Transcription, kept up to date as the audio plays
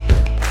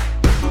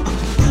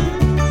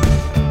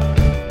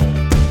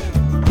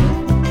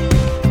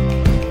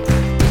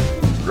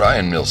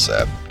Ryan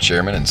Millsap,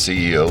 Chairman and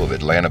CEO of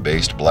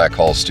Atlanta-based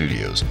Blackhall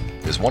Studios,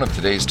 is one of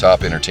today's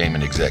top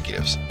entertainment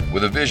executives,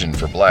 with a vision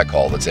for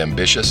Blackhall that's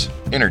ambitious,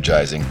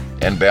 energizing,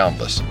 and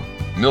boundless.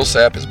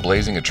 Millsap is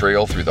blazing a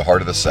trail through the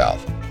heart of the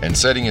South and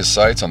setting his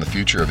sights on the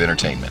future of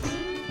entertainment.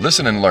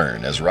 Listen and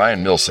learn as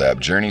Ryan Millsap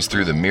journeys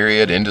through the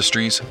myriad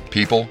industries,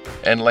 people,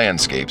 and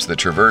landscapes that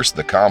traverse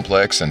the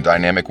complex and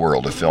dynamic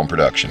world of film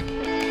production.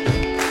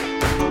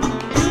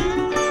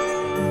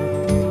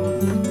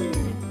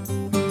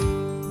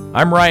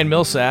 I'm Ryan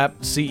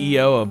Millsap,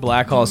 CEO of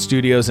Blackhall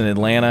Studios in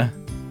Atlanta,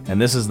 and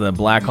this is the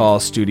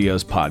Blackhall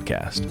Studios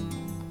Podcast.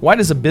 Why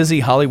does a busy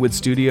Hollywood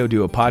studio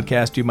do a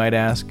podcast, you might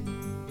ask?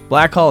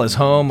 Blackhall is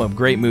home of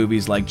great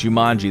movies like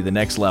Jumanji: The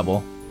Next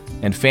Level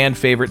and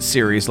fan-favorite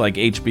series like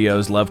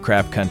HBO's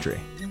Lovecraft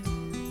Country.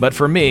 But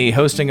for me,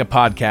 hosting a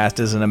podcast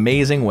is an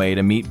amazing way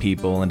to meet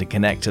people and to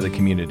connect to the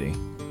community.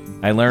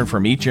 I learn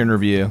from each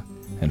interview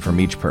and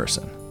from each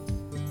person.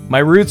 My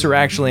roots are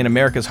actually in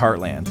America's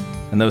heartland,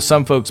 and though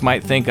some folks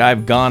might think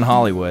I've gone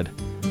Hollywood,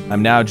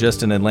 I'm now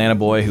just an Atlanta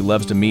boy who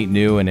loves to meet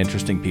new and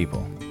interesting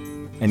people.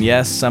 And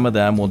yes, some of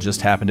them will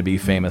just happen to be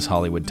famous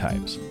Hollywood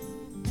types.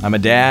 I'm a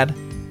dad,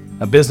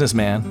 a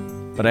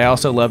businessman, but I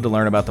also love to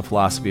learn about the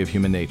philosophy of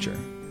human nature.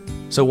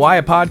 So why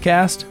a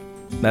podcast?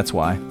 That's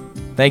why.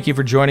 Thank you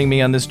for joining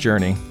me on this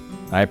journey.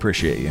 I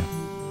appreciate you.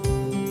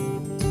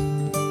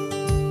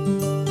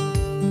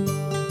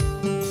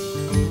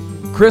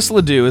 Chris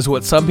LeDoux is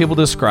what some people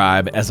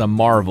describe as a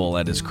marvel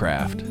at his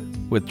craft.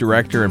 With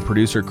director and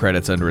producer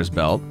credits under his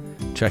belt,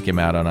 check him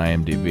out on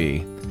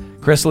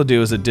IMDB, Chris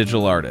LeDoux is a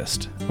digital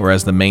artist, or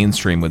as the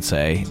mainstream would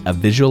say, a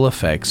visual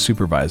effects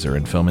supervisor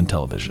in film and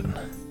television.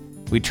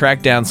 We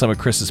tracked down some of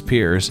Chris's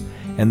peers,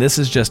 and this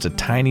is just a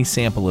tiny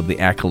sample of the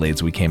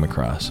accolades we came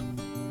across.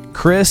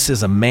 Chris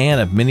is a man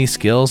of many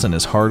skills and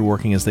as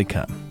hardworking as they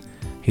come.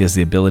 He has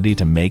the ability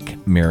to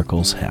make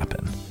miracles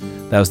happen.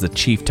 That was the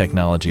Chief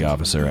Technology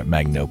Officer at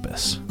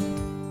Magnopus.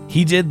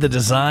 He did the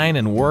design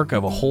and work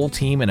of a whole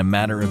team in a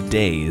matter of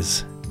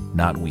days,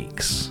 not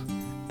weeks.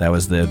 That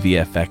was the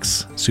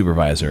VFX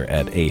Supervisor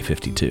at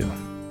A52.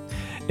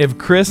 If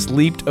Chris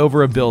leaped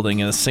over a building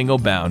in a single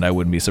bound, I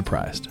wouldn't be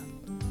surprised.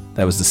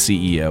 That was the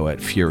CEO at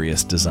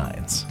Furious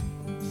Designs.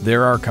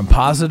 There are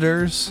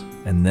compositors,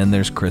 and then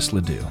there's Chris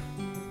LeDoux.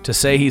 To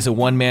say he's a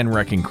one-man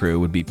wrecking crew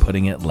would be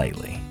putting it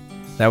lightly.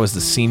 That was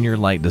the senior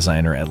light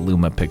designer at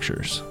LUMA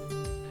Pictures.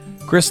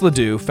 Chris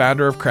LeDoux,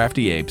 founder of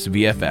Crafty Apes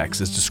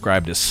VFX, is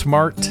described as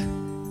smart,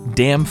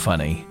 damn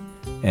funny,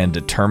 and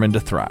determined to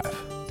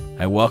thrive.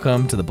 I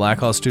welcome to the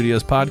Blackhall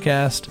Studios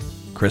Podcast,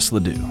 Chris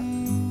LeDoux.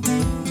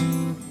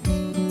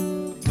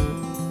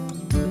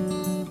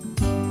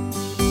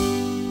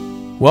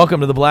 Welcome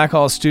to the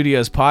Blackhall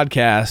Studios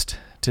Podcast.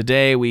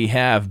 Today we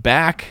have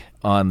back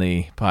on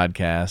the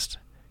podcast,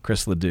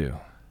 Chris LeDoux.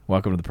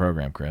 Welcome to the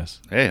program, Chris.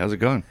 Hey, how's it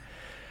going?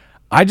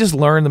 I just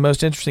learned the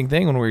most interesting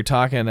thing when we were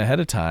talking ahead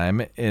of time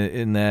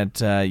in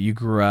that you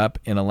grew up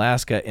in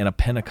Alaska in a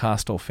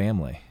Pentecostal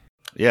family.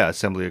 Yeah,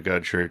 Assembly of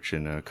God Church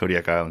in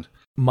Kodiak Island.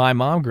 My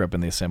mom grew up in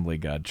the Assembly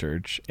of God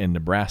Church in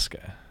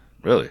Nebraska.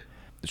 Really?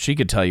 She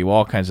could tell you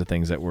all kinds of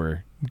things that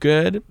were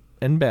good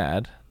and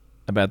bad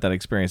about that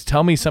experience.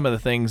 Tell me some of the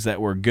things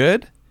that were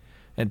good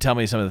and tell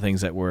me some of the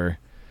things that were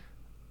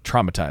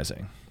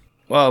traumatizing.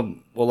 Well,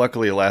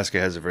 luckily Alaska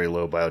has a very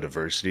low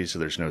biodiversity, so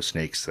there's no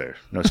snakes there,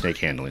 no snake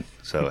handling.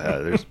 So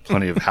there's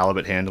plenty of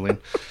halibut handling.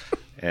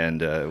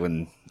 And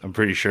I'm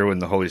pretty sure when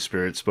the Holy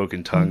Spirit spoke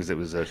in tongues, it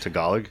was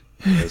Tagalog.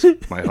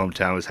 My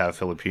hometown was half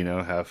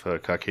Filipino, half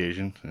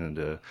Caucasian,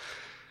 and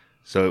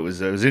so it was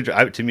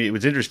to me it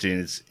was interesting.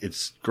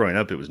 It's growing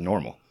up, it was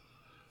normal.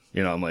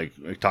 You know, I'm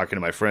like talking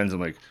to my friends. I'm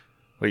like,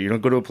 wait, you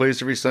don't go to a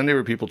place every Sunday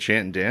where people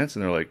chant and dance?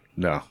 And they're like,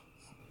 no.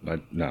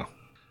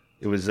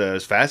 It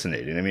was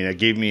fascinating. I mean, it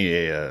gave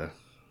me a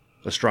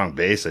strong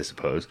base, I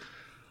suppose.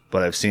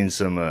 But I've seen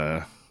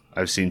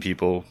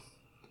people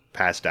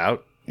passed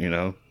out. You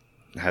know,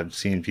 have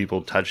seen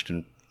people touched.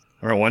 And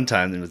I remember one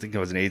time, I think I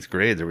was in 8th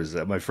grade. There was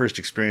my first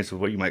experience with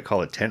what you might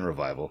call a tent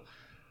revival,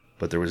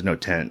 but there was no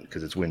tent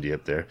because it's windy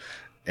up there.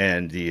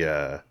 And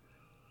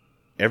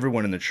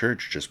everyone in the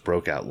church just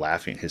broke out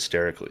laughing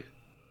hysterically,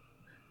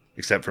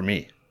 except for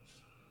me.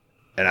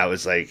 And I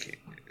was like.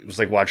 It was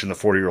like watching the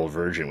 40-Year-Old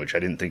Virgin, which I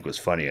didn't think was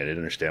funny. I didn't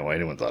understand why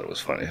anyone thought it was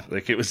funny.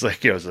 Like, it was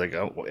like, it was like,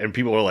 oh, and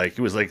people were like,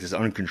 it was like this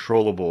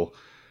uncontrollable,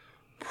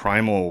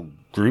 primal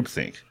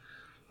groupthink.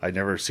 I'd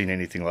never seen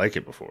anything like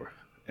it before.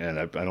 And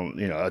I don't,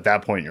 you know, at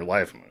that point in your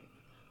life, I'm like,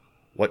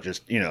 what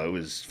just, you know, it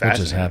was fascinating. What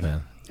just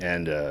happened?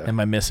 And, am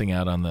I missing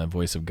out on the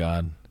voice of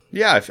God?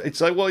 Yeah.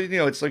 It's like, well, you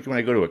know, it's like when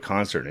I go to a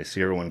concert and I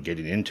see everyone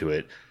getting into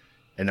it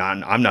and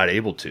I'm not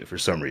able to for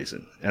some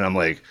reason. And I'm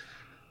like,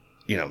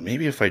 you know,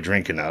 maybe if I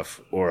drink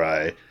enough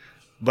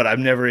but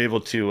I'm never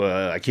able to,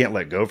 I can't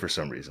let go for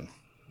some reason.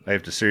 I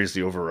have to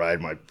seriously override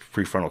my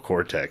prefrontal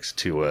cortex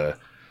to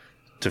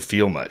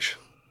feel much.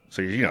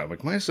 So, you know, I'm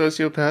like, am I a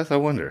sociopath? I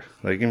wonder.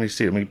 Like, let me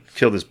see. Let me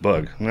kill this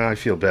bug. No, I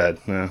feel bad.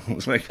 No,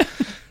 it's like,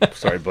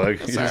 sorry, bug.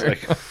 Sorry.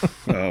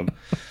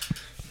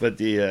 But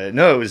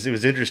no, it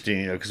was interesting,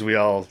 you know, because we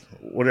all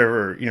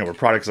whatever, we're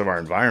products of our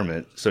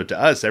environment. So to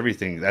us,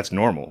 everything, that's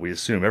normal. We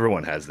assume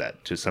everyone has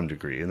that to some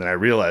degree. And then I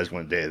realized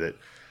one day that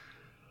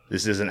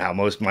this isn't how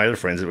most of my other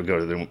friends that would go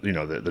to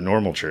the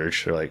normal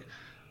church. They're like,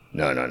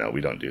 no,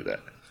 we don't do that.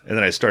 And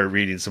then I started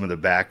reading some of the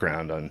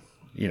background on,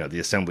 the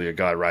Assembly of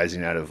God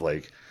rising out of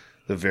like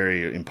the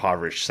very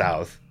impoverished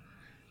South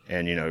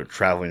and,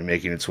 traveling and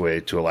making its way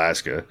to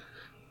Alaska.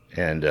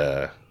 And,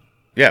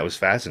 it was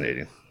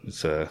fascinating.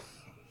 It's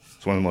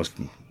one of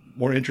the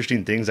more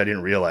interesting things I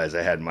didn't realize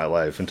I had in my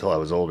life until I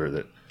was older,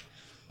 that,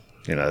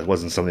 it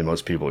wasn't something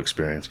most people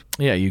experience.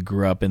 Yeah. You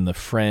grew up in the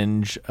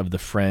fringe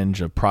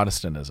of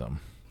Protestantism.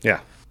 Yeah.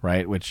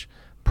 Right. Which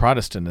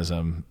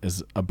Protestantism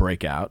is a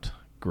breakout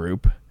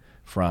group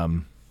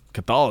from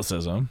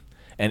Catholicism.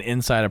 And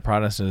inside of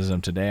Protestantism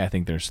today, I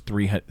think there's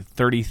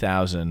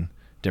 30,000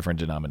 different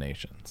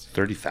denominations.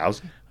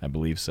 30,000? I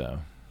believe so.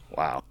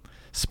 Wow.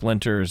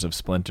 Splinters of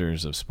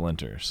splinters of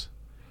splinters.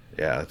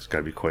 Yeah, it's got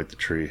to be quite the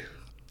tree.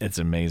 It's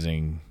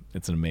amazing.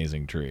 It's an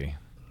amazing tree.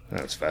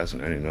 That's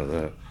fascinating. I didn't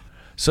know that.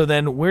 So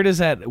then where did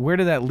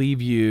that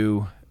leave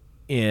you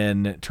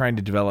in trying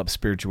to develop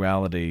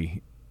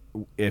spirituality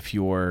if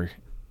your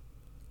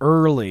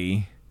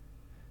early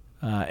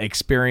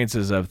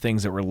experiences of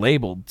things that were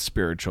labeled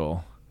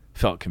spiritual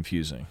felt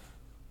confusing?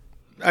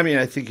 I mean,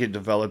 I think it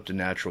developed a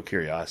natural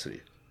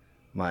curiosity.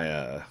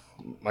 My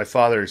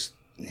father's,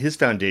 his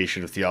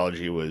foundation of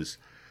theology was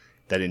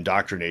that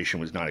indoctrination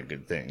was not a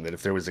good thing. That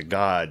if there was a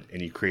God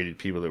and he created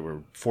people that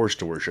were forced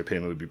to worship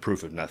him, it would be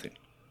proof of nothing.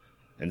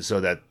 And so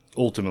that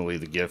ultimately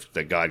the gift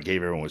that God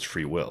gave everyone was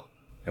free will.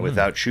 And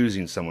without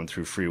choosing someone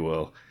through free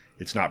will,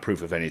 it's not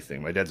proof of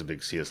anything. My dad's a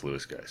big C.S.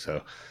 Lewis guy.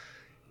 So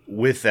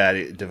with that,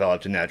 it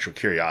developed a natural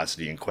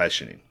curiosity and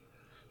questioning.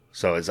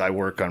 So as I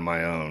work on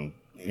my own,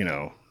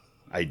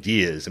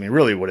 ideas, I mean,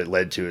 really what it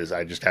led to is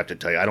I just have to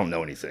tell you, I don't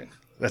know anything.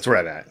 That's where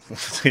I'm at.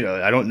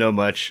 I don't know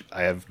much.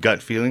 I have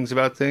gut feelings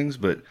about things,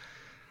 but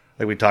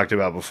like we talked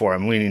about before,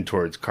 I'm leaning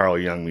towards Carl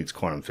Jung meets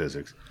quantum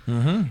physics,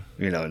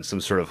 and some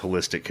sort of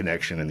holistic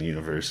connection in the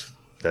universe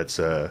that's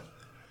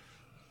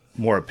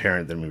more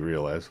apparent than we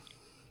realize.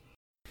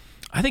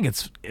 I think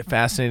it's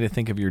fascinating to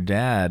think of your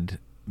dad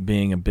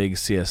being a big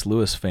C.S.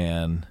 Lewis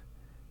fan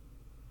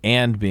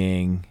and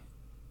being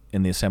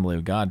in the Assembly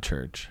of God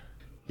Church.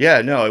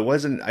 Yeah, no, it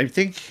wasn't. I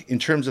think in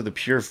terms of the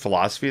pure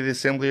philosophy of the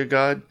Assembly of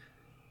God,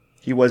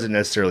 he wasn't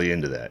necessarily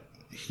into that,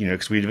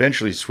 because we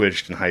eventually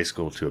switched in high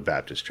school to a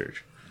Baptist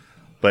church.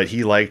 But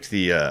he liked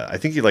I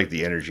think he liked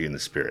the energy and the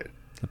spirit.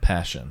 The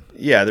passion.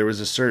 Yeah, there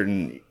was a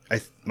certain,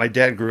 my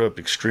dad grew up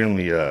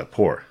extremely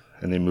poor,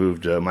 and they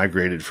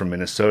migrated from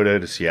Minnesota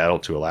to Seattle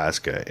to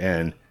Alaska.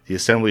 And the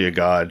Assembly of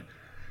God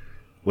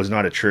was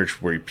not a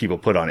church where people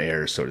put on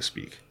airs, so to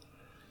speak.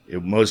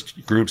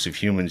 Most groups of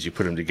humans, you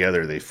put them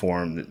together, they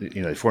form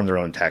their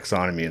own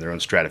taxonomy and their own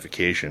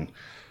stratification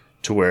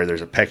to where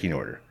there's a pecking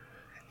order.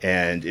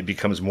 And it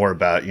becomes more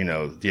about,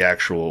 the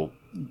actual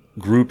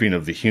grouping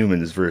of the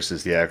humans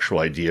versus the actual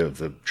idea of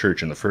the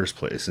church in the first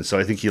place. And so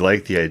I think he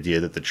liked the idea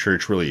that the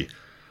church really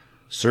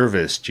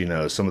serviced,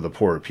 some of the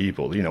poorer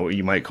people, what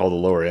you might call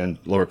the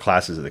lower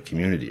classes of the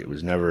community. It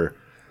was never,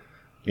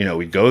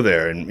 we'd go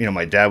there and,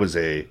 my dad was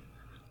a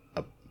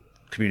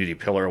community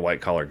pillar, white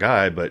collar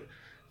guy, but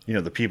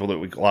the people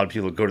that a lot of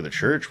people that go to the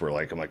church were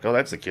like, I'm like, oh,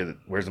 that's the kid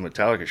that wears a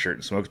Metallica shirt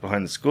and smokes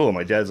behind the school. And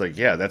my dad's like,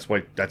 yeah,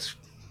 that's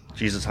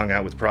Jesus hung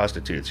out with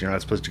prostitutes. You're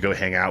not supposed to go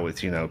hang out with,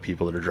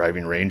 people that are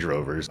driving Range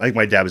Rovers. I think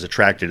my dad was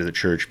attracted to the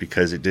church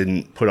because it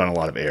didn't put on a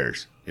lot of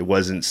airs. It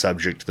wasn't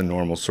subject to the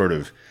normal sort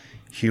of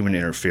human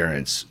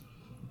interference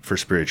for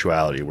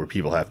spirituality where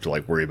people have to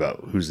worry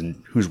about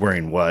who's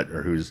wearing what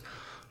or who's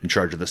in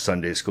charge of the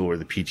Sunday school or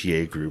the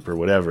PTA group or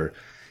whatever.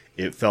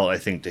 It felt, I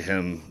think, to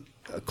him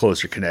a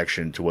closer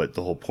connection to what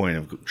the whole point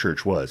of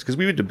church was. Because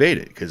we would debate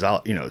it because,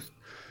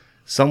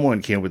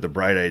 someone came with the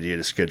bright idea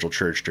to schedule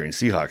church during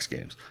Seahawks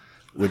games,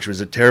 which was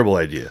a terrible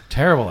idea.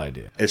 Terrible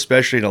idea.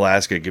 Especially in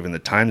Alaska, given the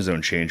time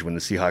zone change when the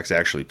Seahawks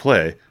actually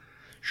play,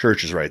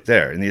 church is right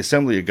there. In the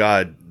Assembly of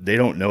God, they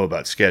don't know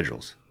about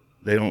schedules.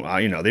 They don't,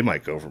 they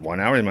might go for 1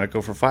 hour, they might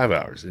go for 5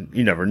 hours. And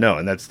you never know,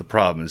 and that's the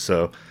problem. And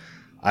so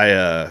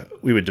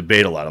we would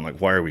debate a lot. I'm like,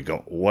 why are we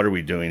going? What are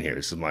we doing here?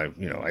 This is my,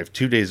 I have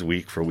 2 days a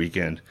week for a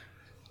weekend,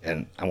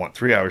 and I want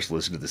 3 hours to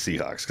listen to the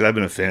Seahawks because I've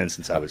been a fan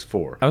since I was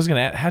 4. I was going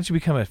to ask, how'd you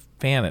become a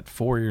fan at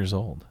 4 years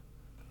old?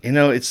 And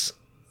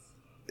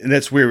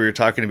that's weird. We were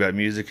talking about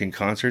music and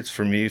concerts.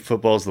 For me,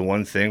 football is the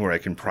one thing where I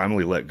can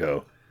primarily let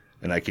go.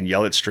 And I can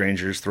yell at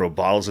strangers, throw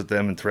bottles at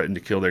them, and threaten to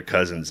kill their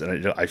cousins.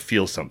 And I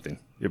feel something.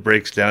 It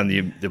breaks down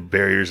the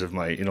barriers of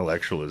my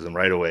intellectualism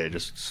right away. I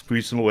just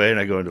squeeze them away, and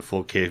I go into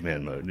full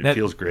caveman mode. It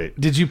feels great.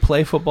 Did you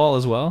play football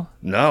as well?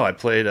 No, I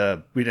played.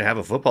 We didn't have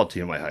a football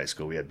team in my high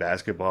school. We had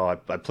basketball.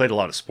 I played a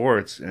lot of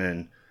sports,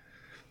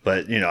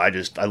 but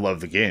I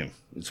love the game.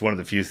 It's one of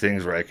the few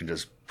things where I can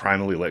just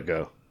primarily let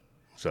go.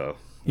 So.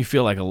 You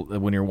feel like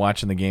when you're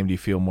watching the game, do you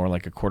feel more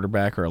like a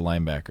quarterback or a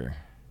linebacker?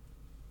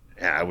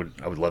 Yeah, I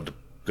would love to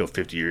go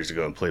 50 years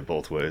ago and play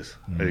both ways.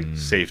 I think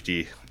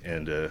safety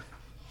and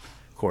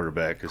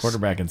quarterback.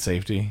 Quarterback and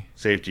safety.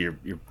 Safety,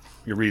 you're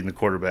reading the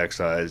quarterback's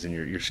eyes and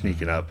you're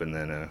sneaking up, and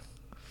then.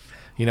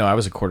 I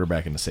was a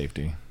quarterback and a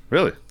safety.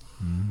 Really?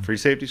 Free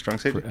safety, strong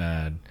safety.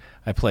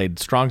 I played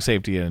strong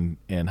safety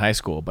in high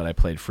school, but I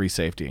played free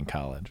safety in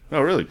college.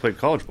 Oh, really? Played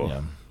college ball?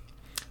 Yeah.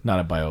 Not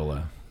at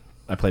Biola.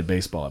 I played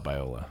baseball at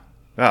Biola.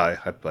 Oh,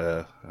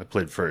 I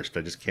played first.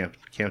 I just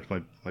camped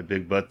my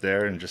big butt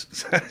there and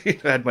just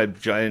had my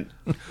giant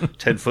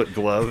 10-foot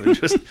glove and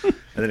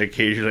then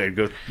occasionally I'd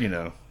go,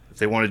 if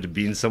they wanted to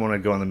bean someone,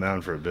 I'd go on the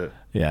mound for a bit.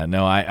 Yeah,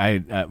 no,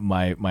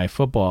 my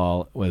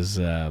football was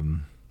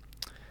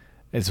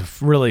it's a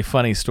really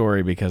funny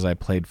story because I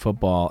played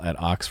football at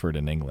Oxford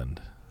in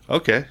England.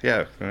 Okay,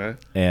 yeah, all right.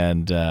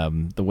 And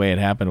the way it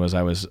happened was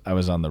I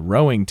was on the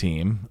rowing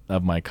team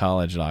of my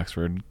college at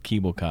Oxford,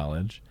 Keble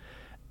College,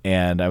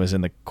 and I was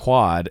in the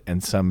quad,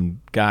 and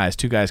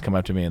two guys come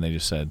up to me and they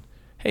just said,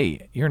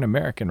 "Hey, you're an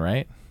American,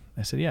 right?"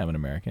 I said, "Yeah, I'm an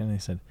American." And they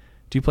said,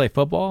 "Do you play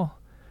football?"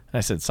 And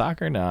I said,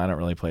 "Soccer? No, I don't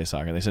really play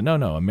soccer." They said,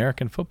 No,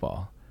 American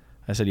football."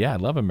 I said, "Yeah, I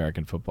love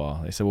American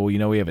football." They said, "Well,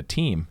 we have a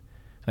team."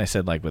 And I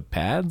said, "Like with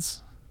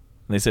pads?"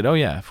 And they said, "Oh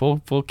yeah,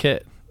 full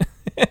kit."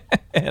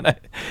 and I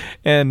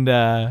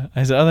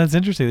said, "Oh, that's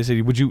interesting." They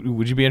said, "Would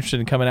you be interested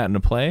in coming out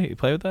and play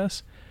with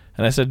us?"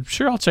 And I said,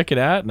 "Sure, I'll check it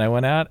out." And I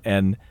went out,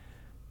 and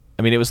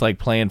I mean, it was like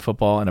playing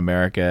football in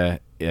America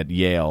at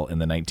Yale in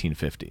the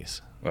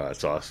 1950s. Wow,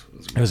 that's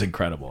awesome. It was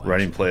incredible.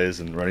 Running plays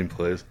and running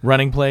plays.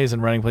 Running plays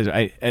and running plays.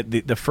 At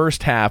the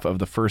first half of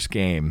the first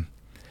game,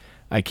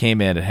 I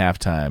came in at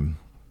halftime,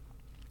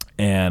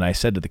 and I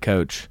said to the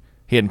coach,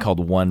 he hadn't called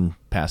one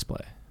pass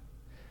play.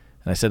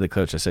 And I said to the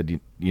coach, I said,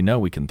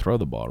 we can throw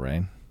the ball,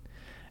 right?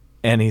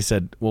 And he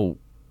said, "Well,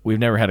 we've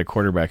never had a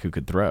quarterback who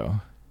could throw."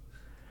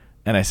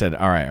 And I said,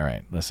 all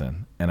right,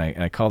 listen. And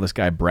I called this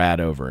guy Brad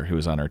over, who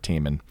was on our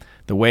team. And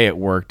the way it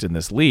worked in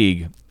this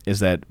league is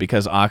that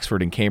because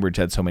Oxford and Cambridge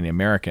had so many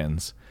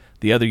Americans,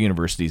 the other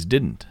universities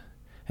didn't.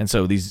 And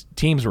so these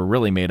teams were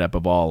really made up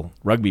of all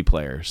rugby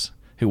players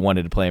who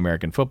wanted to play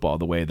American football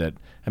the way that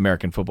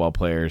American football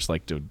players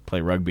like to play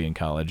rugby in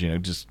college,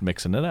 just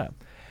mixing it up.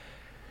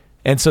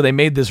 And so they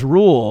made this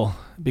rule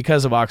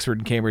because of Oxford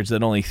and Cambridge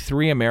that only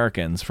 3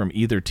 Americans from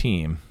either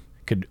team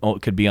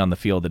could be on the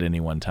field at any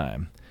one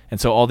time. And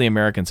so all the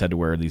Americans had to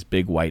wear these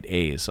big white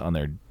A's on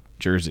their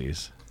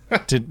jerseys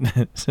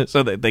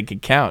so that they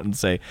could count and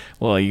say,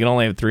 well, you can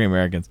only have 3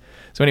 Americans.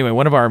 So anyway,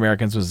 one of our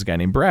Americans was this guy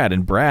named Brad,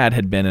 and Brad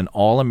had been an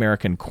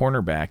All-American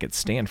cornerback at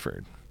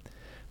Stanford.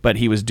 But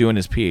he was doing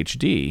his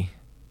PhD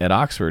at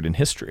Oxford in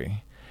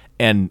history.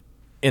 And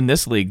in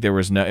this league, it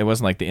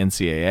wasn't like the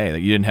NCAA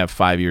that you didn't have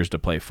 5 years to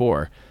play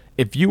for.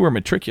 If you were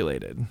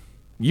matriculated,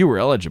 you were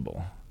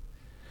eligible.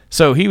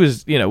 So he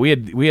was, I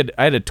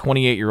had a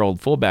 28-year-old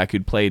fullback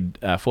who'd played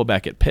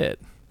fullback at Pitt,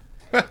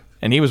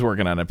 and he was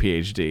working on a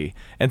PhD.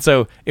 And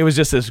so it was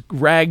just this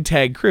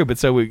ragtag crew. But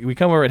so we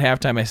come over at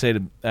halftime. I say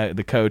to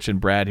the coach and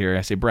Brad here,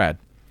 I say, "Brad,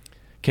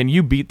 can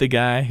you beat the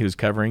guy who's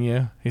covering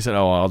you?" He said,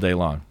 "Oh, all day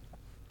long."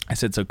 I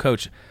said, "So,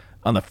 Coach,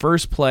 on the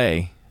first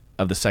play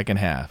of the second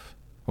half,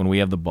 when we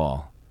have the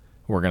ball,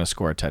 we're going to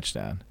score a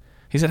touchdown."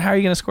 He said, "How are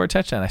you going to score a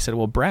touchdown?" I said,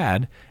 "Well,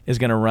 Brad is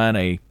going to run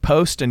a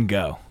post and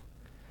go.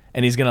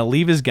 And he's going to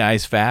leave his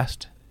guys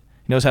fast.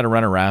 He knows how to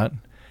run a route.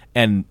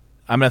 And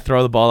I'm going to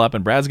throw the ball up,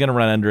 and Brad's going to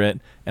run under it,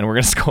 and we're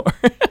going to score."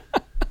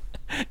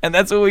 And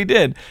that's what we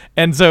did.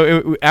 And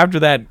so after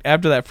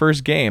that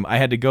first game, I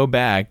had to go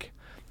back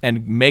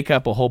and make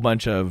up a whole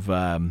bunch of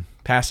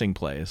passing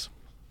plays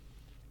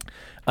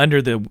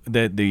under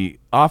the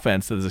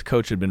offense that the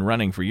coach had been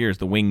running for years,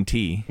 the wing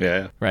T.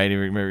 Yeah. Right? You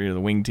remember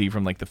the wing T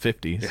from like the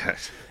 50s.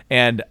 Yes.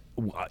 And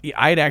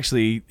I'd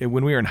actually,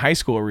 when we were in high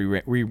school,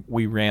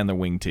 we ran the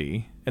wing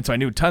T. And so I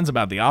knew tons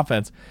about the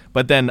offense.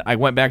 But then I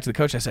went back to the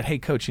coach. I said, "Hey,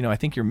 Coach, I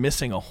think you're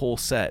missing a whole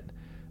set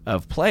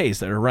of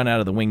plays that are run out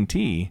of the wing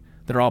T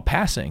that are all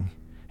passing."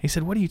 He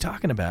said, "What are you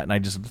talking about?" And I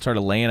just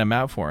started laying them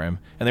out for him.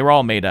 And they were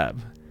all made up.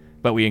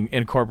 But we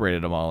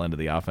incorporated them all into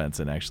the offense.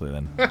 And actually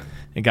then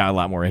it got a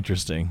lot more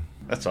interesting.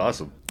 That's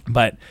awesome.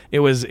 But it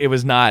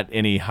was not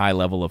any high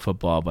level of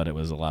football, but it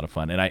was a lot of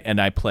fun.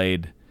 And I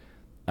played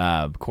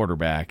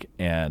quarterback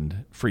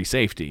and free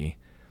safety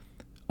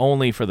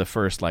only for the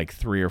first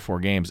 3 or 4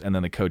 games, and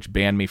then the coach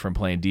banned me from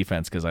playing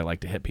defense because I like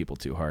to hit people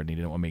too hard, and he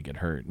didn't want me to get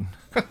hurt.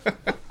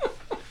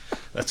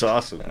 That's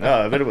awesome. No,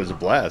 I bet it was a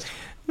blast.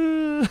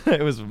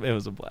 It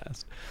was a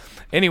blast.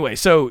 Anyway,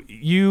 so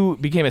you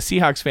became a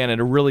Seahawks fan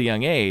at a really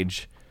young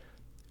age.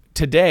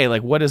 Today,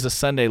 what does a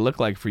Sunday look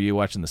like for you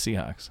watching the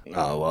Seahawks?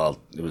 Oh, well,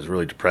 it was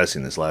really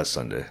depressing this last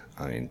Sunday.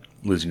 I mean,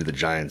 losing to the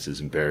Giants is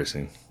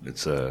embarrassing.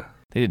 They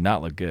did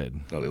not look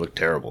good. No, they looked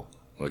terrible.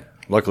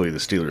 Luckily, the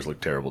Steelers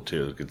looked terrible,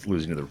 too,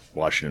 losing to the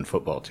Washington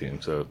football team.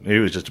 So maybe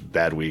it was just a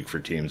bad week for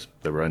teams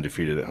that were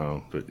undefeated at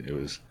home. But it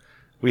was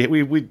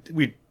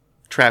we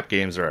trap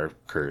games are our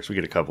curse. We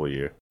get a couple a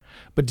year.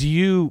 But do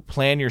you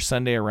plan your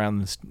Sunday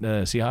around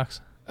the Seahawks?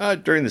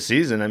 During the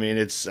season,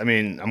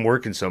 I'm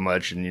working so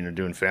much and,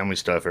 doing family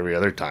stuff every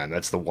other time.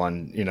 That's the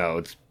one,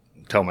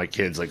 tell my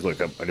kids,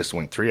 look, I just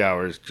went 3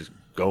 hours, just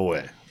go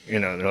away.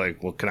 they're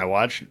like, well, can I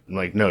watch? I'm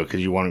like, no,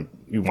 because you want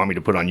me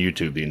to put on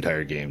YouTube the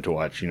entire game to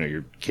watch,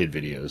 your kid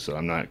videos. So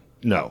I'm not,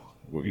 no,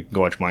 you can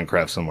go watch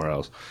Minecraft somewhere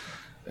else.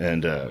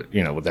 And,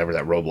 whatever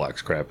that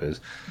Roblox crap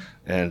is.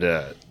 And,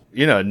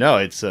 no,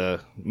 it's,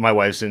 my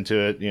wife's into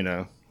it,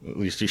 at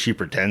least she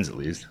pretends at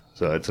least.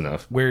 So that's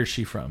enough. Where is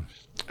she from?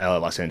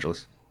 Los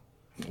Angeles,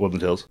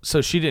 Woodland Hills.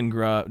 So she didn't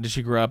grow up, did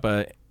she grow up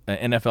an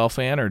NFL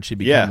fan or did she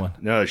become one?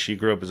 No, she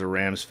grew up as a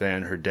Rams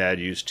fan. Her dad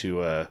used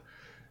to,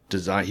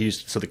 design,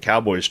 so the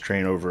Cowboys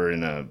train over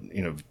in,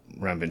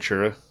 around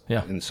Ventura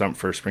in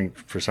for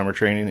summer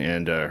training.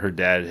 And, her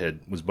dad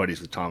was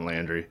buddies with Tom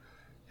Landry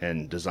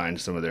and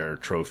designed some of their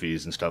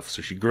trophies and stuff.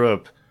 So she grew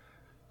up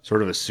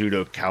sort of a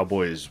pseudo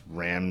Cowboys,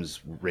 Rams,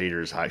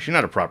 Raiders high. She's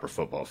not a proper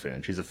football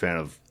fan. She's a fan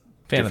of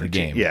the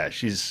game. Yeah,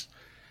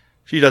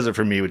 she does it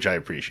for me, which I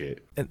appreciate.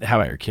 And how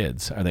about your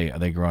kids? Are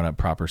they growing up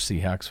proper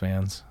Seahawks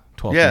fans?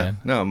 12th yeah, man?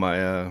 No,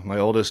 my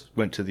oldest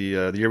went to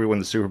the year we won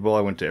the Super Bowl.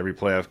 I went to every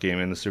playoff game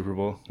in the Super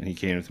Bowl, and he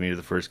came with me to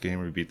the first game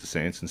where we beat the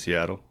Saints in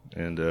Seattle,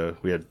 and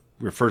we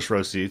were first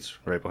row seats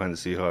right behind the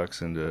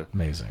Seahawks, and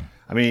amazing.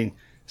 I mean,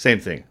 same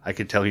thing. I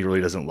could tell he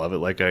really doesn't love it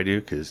like I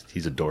do because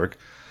he's a dork,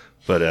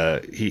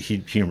 but he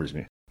humors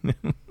me.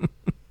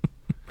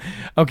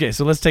 Okay,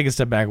 so let's take a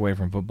step back away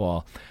from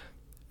football.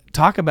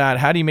 Talk about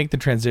how do you make the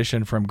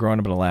transition from growing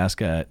up in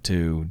Alaska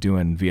to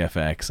doing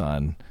VFX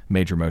on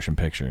major motion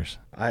pictures?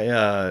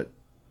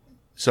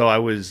 So I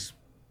was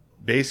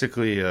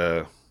basically,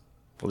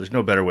 there's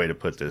no better way to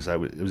put this. It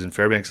was in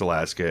Fairbanks,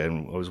 Alaska,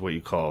 and it was what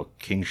you call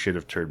king shit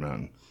of Turd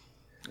Mountain.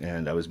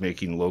 And I was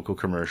making local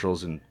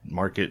commercials in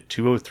market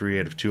 203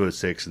 out of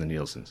 206 in the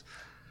Nielsen's,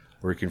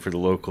 working for the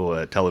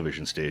local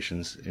television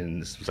stations.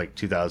 And this was like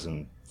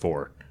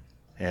 2004.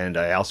 And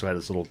I also had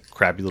this little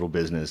crappy little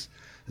business.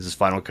 This is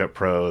Final Cut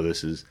Pro.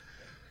 This is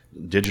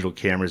digital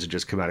cameras that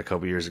just come out a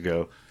couple years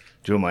ago.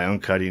 Doing my own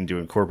cutting,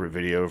 doing corporate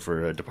video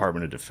for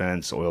Department of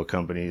Defense, oil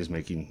companies,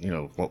 making,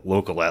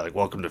 local, like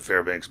welcome to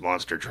Fairbanks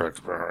monster trucks,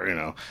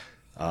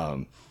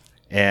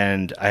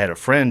 and I had a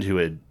friend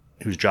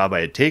whose job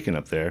I had taken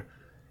up there,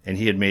 and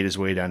he had made his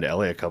way down to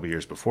LA a couple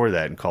years before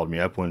that and called me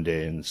up one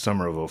day in the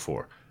summer of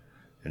 2004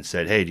 and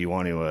said, hey, do you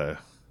want to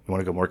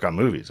go work on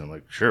movies? I'm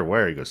like, sure,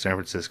 where? He goes, San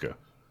Francisco.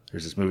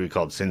 There's this movie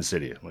called Sin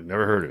City. I'm like,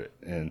 never heard of it.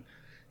 And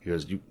he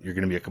goes, you're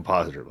going to be a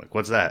compositor. I'm like,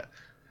 what's that?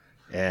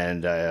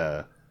 And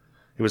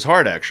it was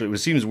hard, actually. It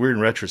seems weird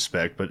in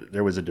retrospect, but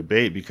there was a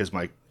debate because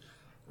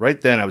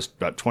right then I was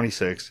about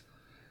 26,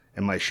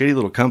 and my shitty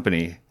little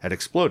company had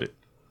exploded.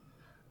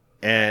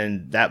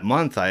 And that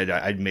month,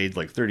 I'd made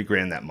like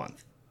 $30,000 that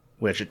month,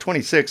 which at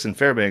 26 in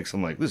Fairbanks,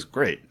 I'm like, this is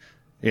great.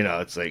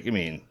 It's like, I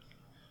mean,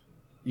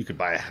 you could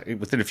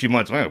within a few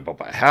months, I'll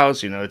buy a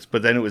house,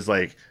 but then it was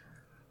like,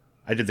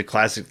 I did the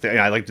classic thing.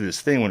 I like to do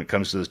this thing when it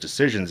comes to those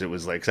decisions. It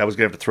was like, 'cause I was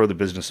going to have to throw the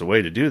business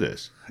away to do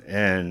this.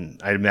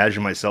 And I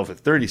imagine myself at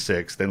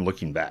 36, then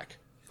looking back,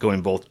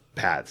 going both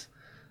paths.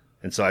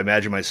 And so I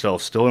imagine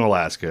myself still in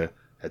Alaska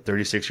at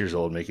 36 years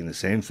old, making the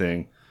same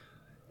thing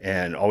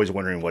and always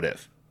wondering what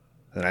if.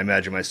 And I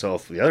imagine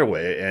myself the other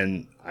way,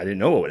 and I didn't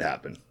know what would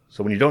happen.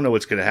 So when you don't know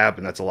what's going to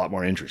happen, that's a lot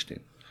more interesting.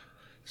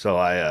 So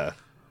I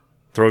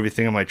threw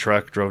everything in my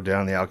truck, drove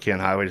down the Alcan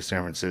Highway to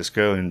San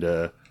Francisco,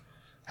 and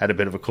had a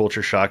bit of a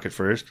culture shock at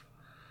first.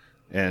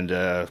 And one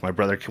of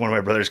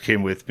my brothers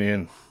came with me,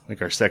 and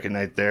like our second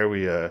night there,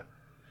 we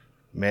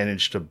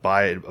managed to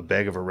buy a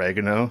bag of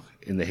oregano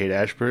in the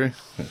Haight-Ashbury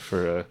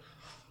for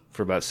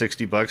about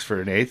 $60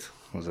 for an eighth.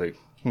 I was like,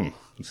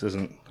 this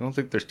isn't, I don't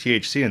think there's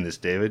THC in this,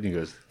 David. And he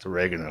goes, it's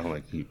oregano. I'm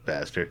like, you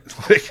bastard.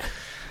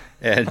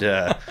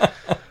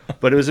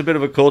 But it was a bit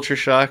of a culture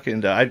shock,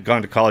 and I'd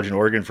gone to college in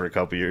Oregon for a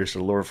couple of years, so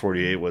the lower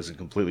 48 wasn't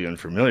completely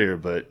unfamiliar,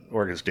 but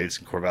Oregon State's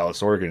in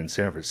Corvallis, Oregon, and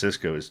San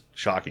Francisco is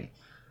shocking.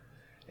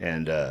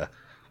 And but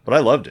I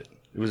loved it.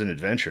 It was an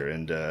adventure,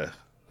 and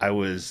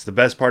the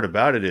best part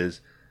about it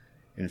is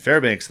in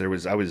Fairbanks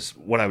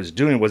what I was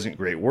doing wasn't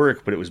great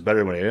work, but it was better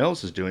than what anyone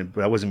else was doing,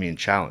 but I wasn't being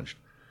challenged.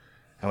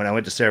 And when I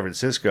went to San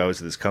Francisco, I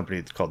was at this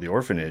company called The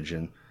Orphanage,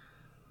 and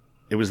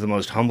it was the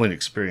most humbling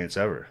experience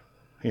ever.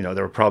 There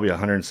were probably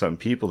 100-something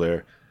people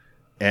there,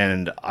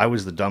 and I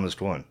was the dumbest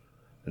one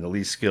and the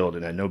least skilled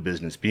and had no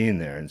business being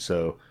there. And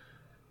so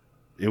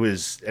it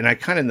was, and I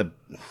kind of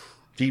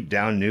deep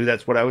down knew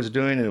that's what I was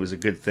doing, and it was a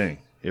good thing.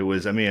 It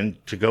was,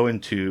 to go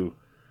into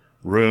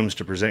rooms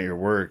to present your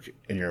work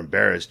and you're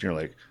embarrassed, and you're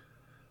like,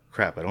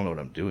 crap, I don't know what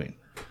I'm doing.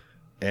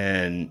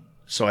 And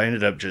so I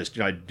ended up just,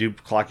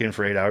 I'd clock in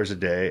for 8 hours a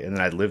day, and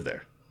then I'd live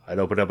there. I'd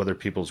open up other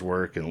people's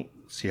work and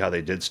see how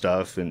they did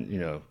stuff. And,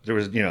 there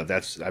was,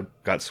 I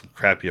got some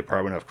crappy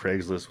apartment off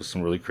Craigslist with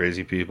some really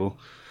crazy people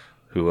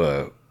who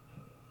were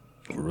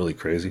really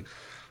crazy.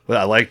 But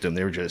I liked them.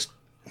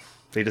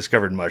 They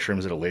discovered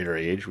mushrooms at a later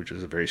age, which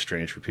was very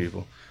strange for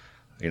people,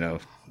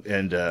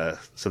 And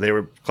so they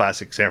were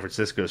classic San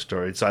Francisco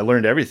stories. So I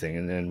learned everything.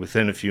 And then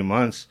within a few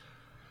months,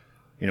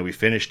 we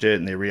finished it,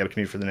 and they re-upped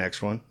me for the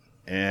next one.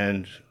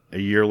 And a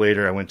year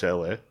later, I went to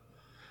LA.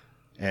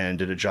 And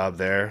did a job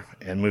there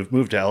and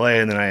moved to LA.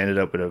 And then I ended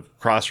up at a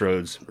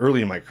crossroads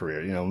early in my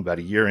career, about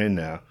a year in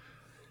now.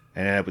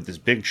 And I ended up with this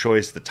big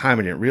choice. At the time,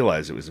 I didn't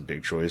realize it was a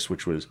big choice,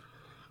 which was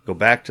go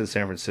back to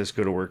San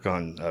Francisco to work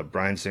on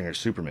Bryan Singer's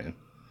Superman,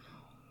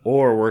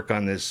 or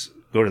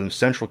go to the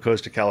central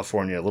coast of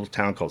California, a little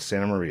town called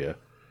Santa Maria,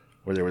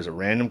 where there was a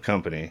random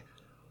company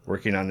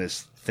working on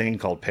this thing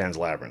called Pan's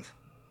Labyrinth.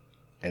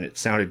 And it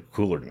sounded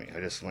cooler to me.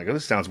 I'm like, oh,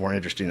 this sounds more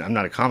interesting. I'm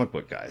not a comic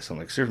book guy. So I'm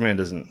like, Superman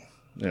doesn't,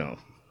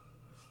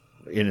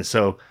 And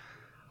so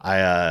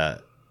I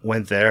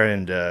went there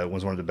and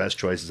was one of the best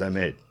choices I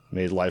made.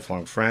 Made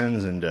lifelong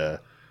friends. And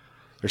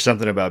there's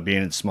something about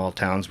being in small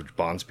towns which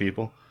bonds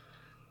people.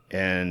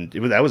 And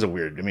that was I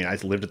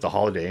lived at the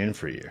Holiday Inn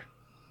for a year.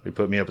 They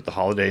put me up at the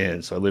Holiday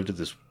Inn. So I lived at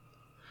this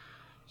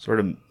sort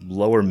of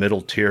lower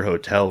middle tier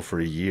hotel for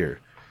a year,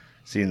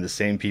 seeing the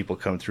same people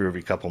come through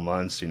every couple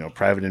months,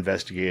 private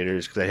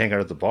investigators, because I hang out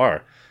at the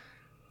bar.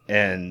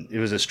 And it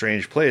was a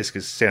strange place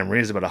because Santa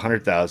Maria is about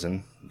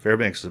 100,000.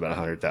 Fairbanks was about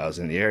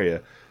 100,000 in the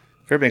area.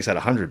 Fairbanks had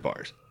 100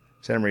 bars.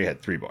 Santa Maria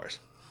had 3 bars.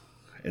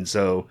 And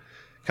so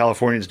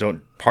Californians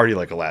don't party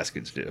like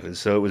Alaskans do. And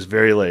so it was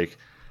very like,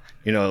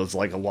 it's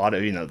like a lot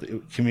of,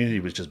 the community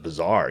was just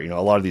bizarre.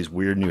 A lot of these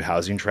weird new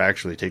housing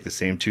tracts where they take the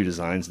same 2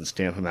 designs and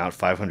stamp them out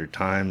 500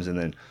 times. And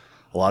then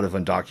a lot of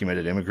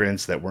undocumented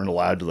immigrants that weren't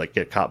allowed to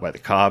get caught by the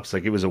cops.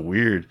 Like, it was a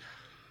weird,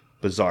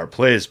 bizarre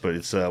place, but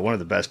it's one of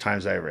the best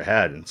times I ever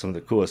had. And some of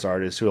the coolest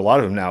artists who a lot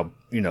of them now,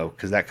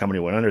 because that company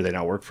went under, they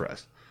now work for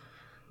us.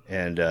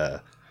 And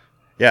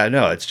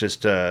it's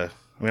just, all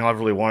I've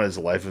really wanted is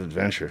a life of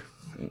adventure,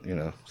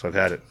 so I've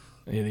had it.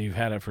 Yeah, you've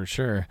had it for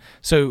sure.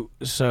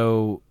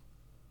 So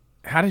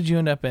how did you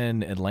end up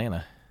in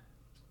Atlanta?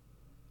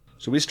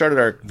 So we started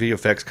our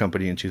VFX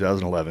company in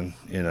 2011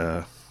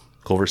 in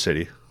Culver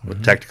City. Well,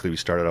 technically, we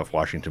started off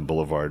Washington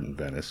Boulevard in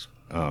Venice,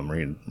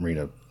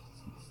 Marina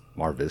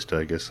Mar Vista,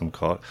 I guess some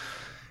call it.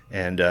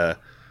 And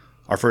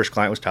our first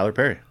client was Tyler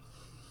Perry.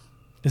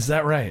 Is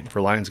that right?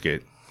 For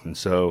Lionsgate. And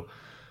so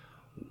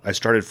I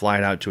started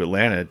flying out to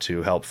Atlanta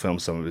to help film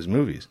some of his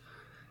movies.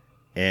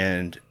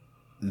 And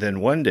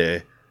then one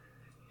day,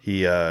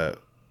 he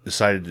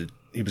decided that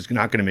he was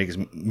not going to make his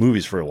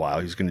movies for a while.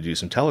 He was going to do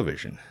some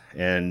television.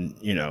 And,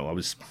 I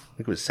think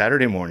it was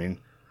Saturday morning,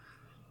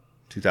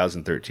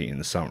 2013, in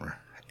the summer.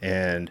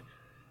 And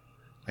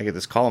I get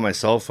this call on my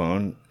cell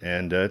phone,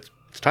 and it's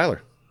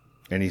Tyler.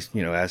 And he's,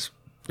 asked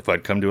if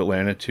I'd come to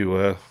Atlanta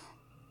to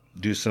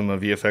do some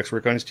VFX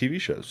work on his TV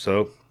shows.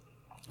 So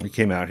we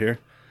came out here,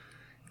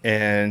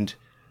 and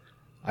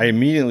I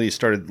immediately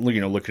started,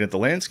 looking at the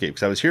landscape,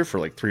 because I was here for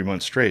like 3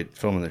 months straight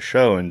filming the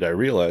show, and I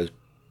realized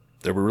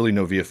there were really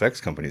no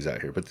VFX companies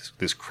out here, but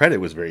this credit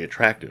was very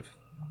attractive,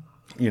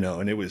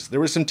 and there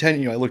was some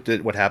I looked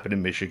at what happened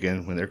in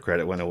Michigan when their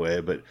credit went away,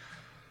 but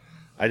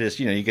I just,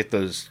 you get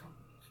those,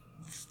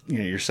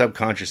 your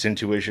subconscious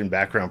intuition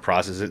background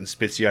processes it and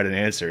spits you out an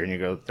answer, and you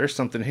go, there's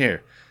something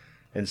here.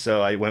 And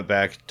so I went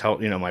back,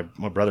 my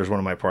brother's one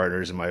of my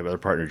partners, and my other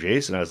partner,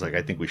 Jason, I was like,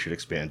 I think we should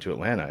expand to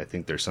Atlanta. I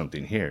think there's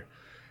something here.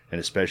 And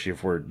especially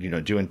if we're,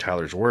 doing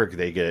Tyler's work,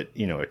 they get,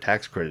 a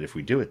tax credit if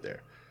we do it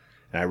there.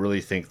 And I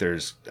really think I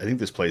think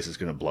this place is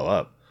going to blow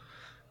up.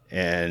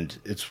 And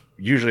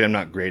usually I'm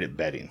not great at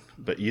betting,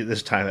 but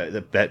this time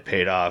the bet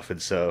paid off.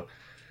 And so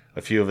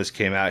a few of us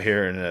came out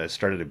here and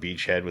started a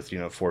beachhead with,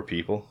 4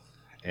 people.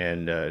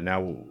 And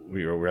now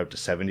we're up to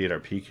 70 at our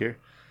peak here.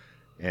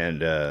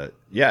 And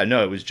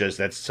it was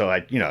just, so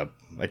I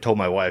told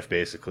my wife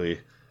basically,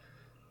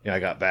 I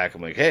got back,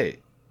 I'm like, hey,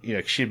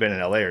 she'd been in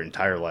LA her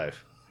entire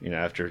life.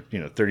 After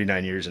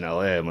 39 years in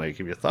LA, I'm like,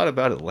 have you thought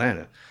about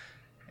Atlanta?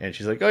 And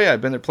she's like, oh yeah,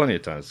 I've been there plenty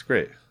of times. It's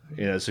great.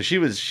 So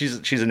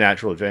she's a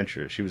natural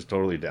adventurer. She was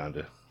totally down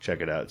to check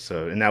it out.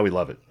 So, and now we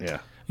love it. Yeah.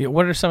 Yeah.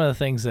 What are some of the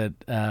things that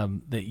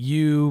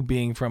you,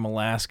 being from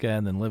Alaska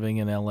and then living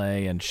in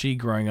LA, and she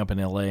growing up in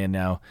LA and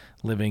now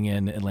living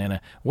in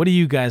Atlanta, what do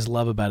you guys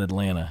love about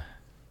Atlanta?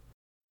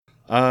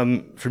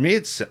 For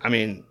me,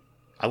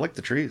 I like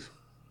the trees,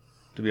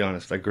 to be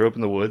honest. I grew up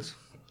in the woods.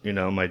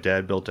 My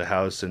dad built a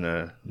house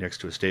next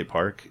to a state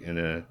park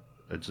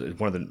it's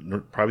one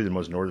of probably the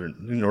most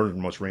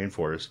northernmost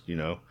rainforest,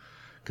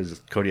 because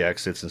Kodiak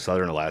sits in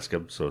southern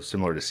Alaska, so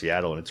similar to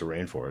Seattle, and it's a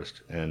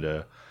rainforest.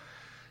 And,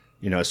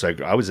 so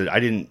I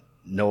didn't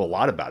know a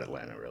lot about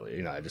Atlanta,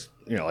 really. I just,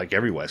 like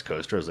every West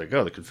Coaster, I was like,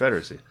 oh, the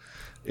Confederacy.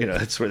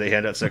 It's where they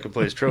hand out second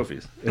place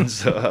trophies. And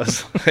so I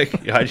was like,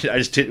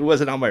 it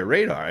wasn't on my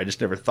radar. I just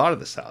never thought of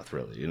the South,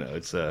 really.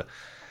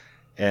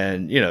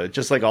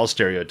 Just like all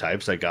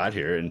stereotypes, I got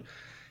here, and,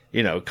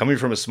 coming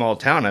from a small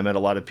town, I met a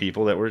lot of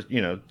people that were,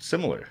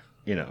 similar,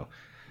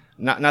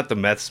 not the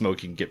meth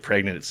smoking, get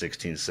pregnant at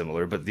 16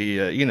 similar, but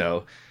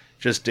the,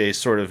 just a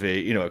sort of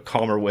a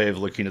calmer way of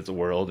looking at the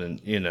world.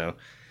 And,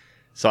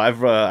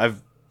 so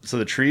so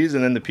the trees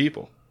and then the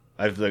people,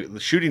 the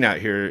shooting out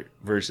here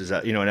versus,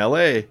 in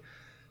LA,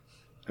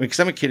 because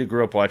I'm a kid who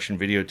grew up watching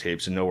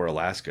videotapes in Nowhere,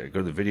 Alaska. I go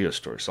to the video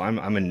store. So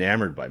I'm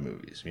enamored by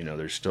movies.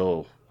 There's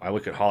still, I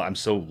look at Hollywood, I'm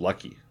so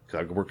lucky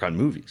because I work on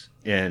movies.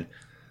 And,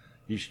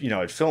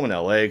 I'd film in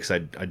LA because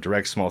I'd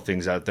direct small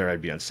things out there.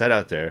 I'd be on set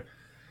out there.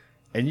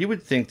 And you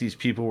would think these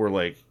people were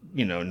like,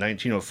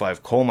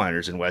 1905 coal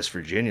miners in West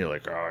Virginia,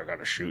 like, oh, I got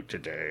to shoot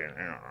today.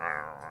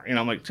 And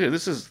I'm like, dude,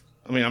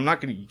 I'm not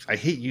going to, I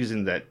hate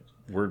using that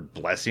word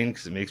blessing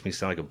because it makes me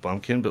sound like a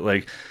bumpkin, but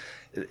like,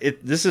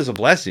 this is a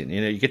blessing.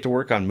 You get to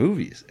work on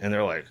movies. And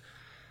they're like,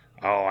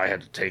 oh, I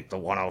had to take the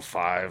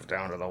 105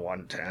 down to the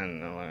 110.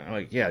 And I'm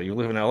like, yeah, you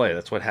live in LA.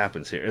 That's what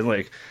happens here. And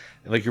like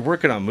you're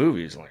working on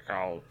movies. Like,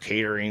 oh,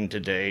 catering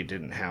today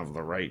didn't have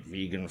the right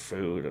vegan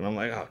food. And I'm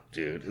like, oh,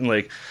 dude. And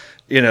like,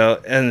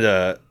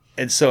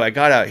 and so I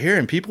got out here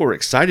and people were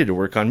excited to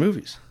work on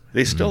movies.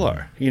 They still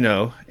are,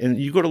 and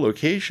you go to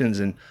locations.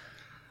 And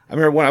I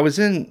remember when I was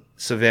in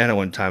Savannah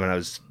one time and I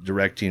was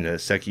directing a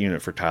second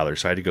unit for Tyler.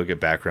 So I had to go get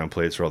background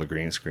plates for all the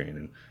green screen.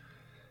 And,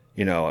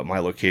 my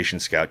location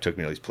scout took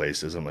me to these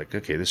places. I'm like,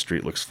 okay, this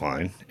street looks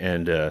fine.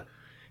 And,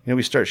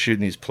 we start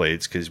shooting these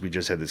plates because we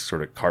just had this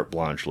sort of carte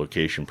blanche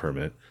location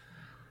permit.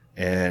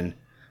 And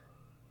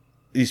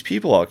these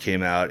people all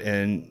came out,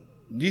 and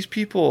these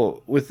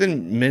people,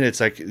 within minutes,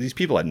 like, these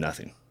people had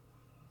nothing.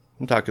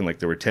 I'm talking like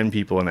there were 10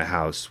 people in a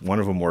house. One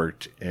of them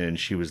worked, and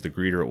she was the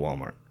greeter at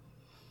Walmart,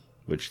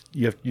 which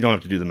you don't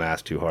have to do the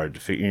math too hard to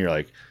figure. You're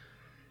like,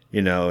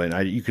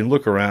 you can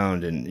look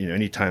around, and,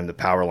 anytime the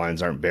power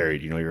lines aren't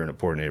buried, you're in a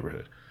poor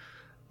neighborhood.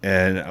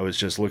 And I was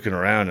just looking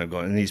around and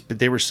going, but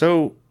they were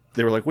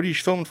like, what are you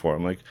filming for?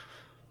 I'm like,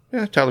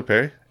 yeah, Tyler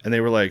Perry. And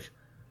they were like,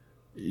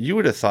 you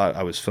would have thought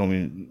I was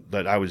filming,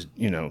 that I was,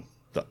 the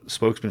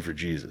spokesman for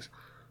Jesus.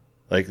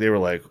 Like, they were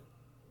like,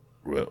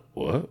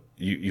 what?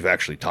 You've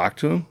actually talked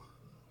to him?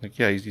 Like,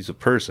 yeah, he's a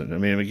person. I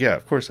mean, yeah,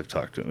 of course I've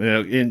talked to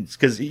him.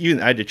 Because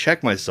I had to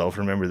check myself,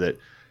 remember that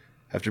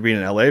after being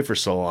in LA for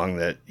so long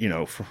that,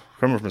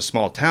 coming from a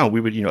small town,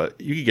 we would, you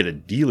could get a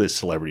D-list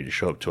celebrity to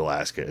show up to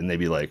Alaska and they'd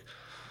be like,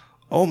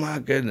 oh my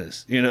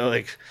goodness,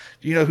 like,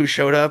 do you know who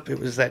showed up? It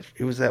was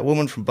that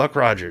woman from Buck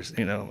Rogers,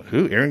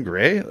 who, Aaron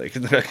Gray? Like,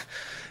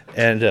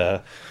 and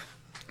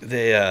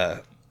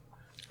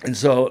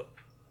so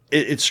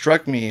it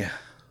struck me,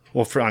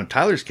 well, on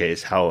Tyler's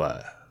case,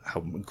 how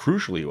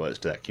crucial he was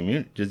to that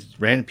community, just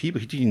random people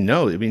he didn't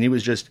know. I mean, it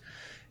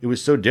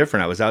was so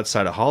different. I was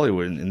outside of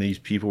Hollywood, and these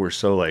people were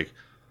so like,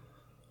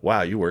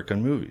 wow, you work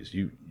on movies.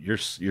 You're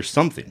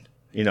something.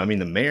 The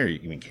mayor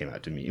even came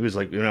out to me. He was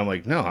like, I'm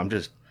like, no, I'm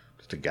just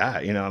a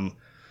guy,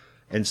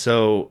 and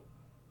so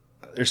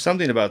there's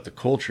something about the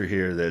culture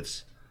here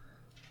it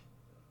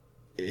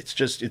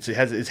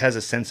has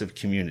a sense of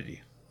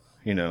community,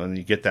 and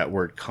you get that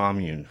word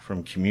commune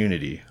from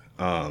community,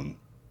 and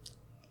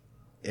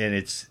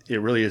it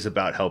really is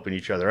about helping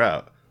each other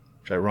out.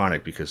 Which is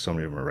ironic because so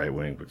many of them are right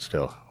wing, but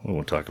still, we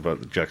won't talk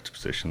about the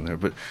juxtaposition there.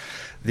 But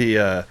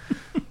the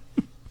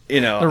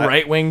the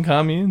right wing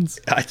communes.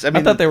 I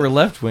mean, thought they were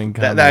left wing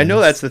communes. I know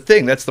that's the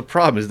thing. That's the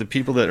problem. Is the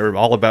people that are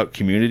all about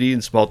community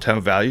and small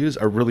town values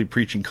are really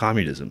preaching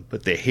communism,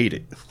 but they hate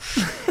it.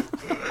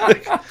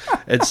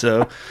 And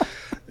so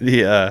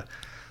they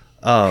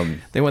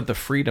want the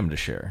freedom to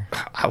share.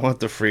 I want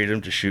the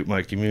freedom to shoot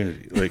my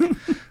community, like,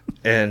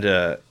 and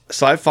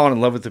so I've fallen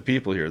in love with the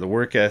people here, the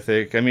work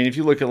ethic. I mean, if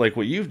you look at like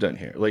what you've done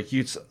here, like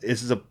it's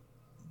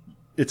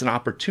an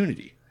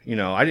opportunity.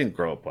 I didn't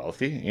grow up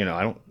wealthy.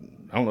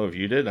 I don't know if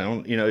you did. I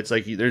don't. It's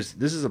like this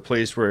is a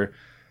place where,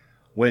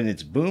 when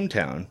it's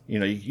boomtown, you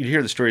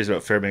hear the stories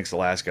about Fairbanks,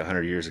 Alaska,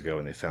 100 years ago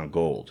when they found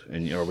gold,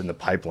 and or when the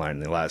pipeline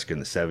in Alaska in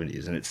the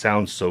 70s, and it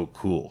sounds so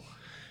cool,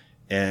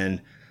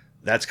 and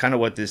that's kind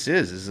of what this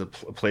is. This is a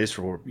place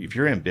where if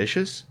you're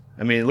ambitious,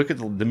 I mean, look at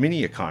the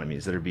mini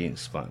economies that are being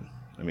spun.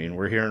 I mean,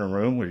 we're here in a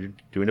room where you're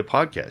doing a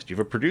podcast. You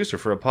have a producer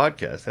for a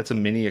podcast. That's a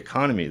mini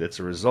economy. That's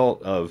a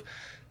result of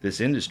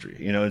this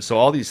industry, and so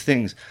all these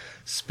things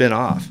spin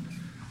off.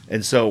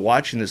 And so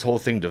watching this whole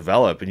thing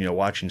develop and,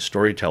 watching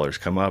storytellers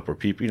come up or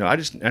people, I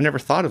never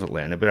thought of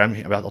Atlanta, but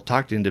I'll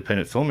talk to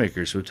independent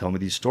filmmakers who tell me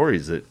these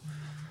stories that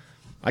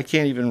I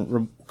can't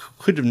even,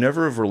 could have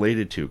never have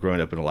related to growing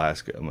up in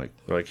Alaska. I'm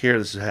like, here,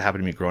 this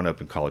happened to me growing up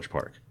in College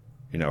Park,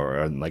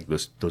 or like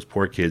those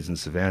poor kids in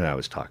Savannah I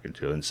was talking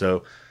to. And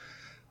so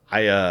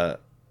I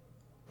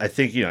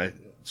think,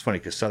 it's funny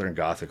because Southern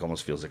Gothic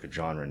almost feels like a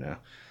genre now,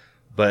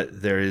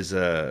 but there is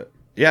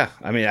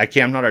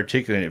I'm not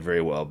articulating it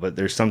very well, but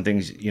there's some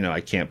things, I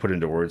can't put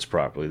into words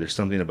properly. There's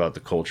something about the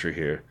culture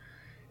here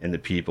and the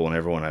people and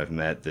everyone I've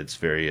met that's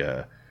very,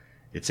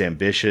 it's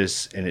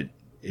ambitious, and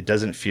it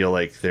doesn't feel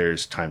like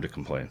there's time to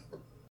complain.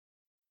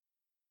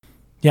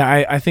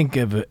 Yeah, I think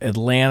of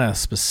Atlanta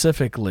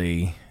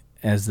specifically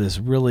as this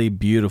really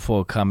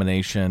beautiful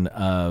combination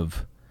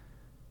of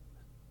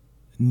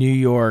New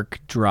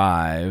York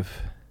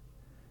drive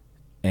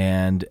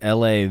and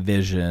LA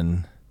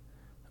vision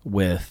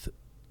with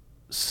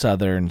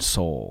Southern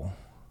soul.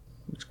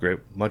 It's great.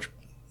 Much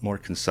more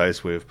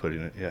concise way of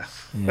putting it. Yeah.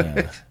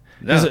 Yeah.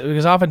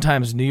 Because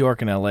oftentimes New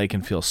York and LA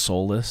can feel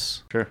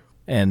soulless. Sure.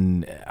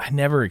 And I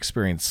never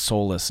experienced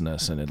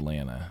soullessness in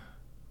Atlanta.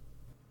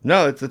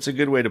 No, that's a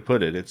good way to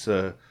put it. It's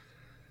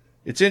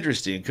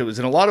interesting because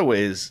in a lot of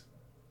ways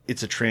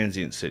it's a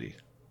transient city,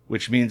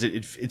 which means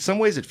in some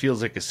ways it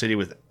feels like a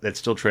city that's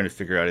still trying to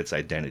figure out its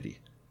identity.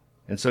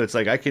 And so it's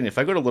like if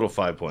I go to Little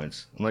Five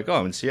Points, I'm like, oh,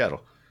 I'm in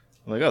Seattle.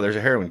 I'm like, oh, there's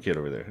a heroin kid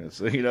over there. It's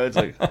it's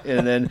like, but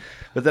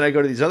then I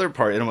go to these other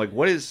parts, and I'm like,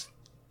 what is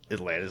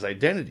Atlanta's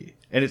identity?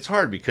 And it's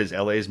hard because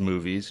LA's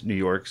movies, New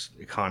York's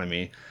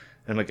economy,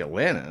 and I'm like,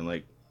 Atlanta. I'm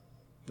like,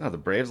 no, the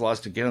Braves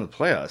lost again in the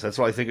playoffs. That's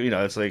why I think,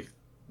 it's like,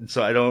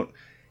 so I don't,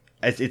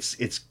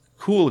 it's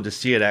cool to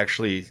see it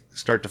actually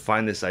start to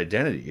find this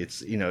identity.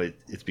 It's,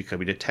 it's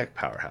becoming a tech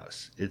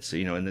powerhouse. It's,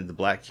 and then the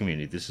Black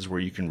community, this is where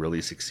you can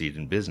really succeed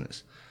in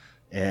business.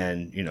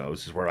 And,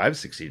 this is where I've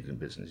succeeded in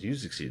business. You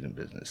succeeded in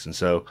business. And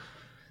so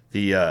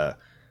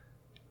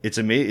it's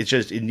amazing. It's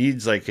just, it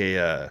needs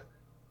a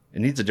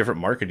different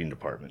marketing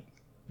department,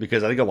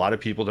 because I think a lot of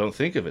people don't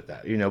think of it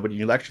that, but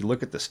you actually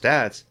look at the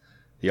stats,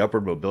 the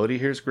upward mobility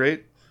here is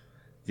great.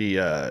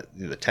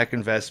 The tech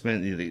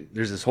investment,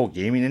 there's this whole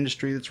gaming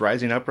industry that's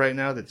rising up right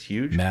now. That's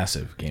huge.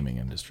 Massive gaming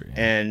industry.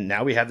 Yeah. And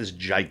now we have this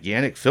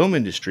gigantic film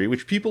industry,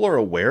 which people are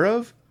aware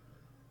of.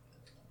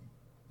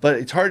 But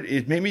it's hard.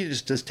 Maybe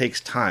it just takes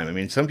time. I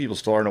mean, some people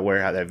still aren't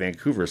aware how that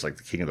Vancouver is like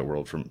the king of the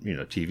world from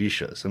TV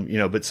shows.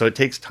 But so it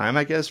takes time,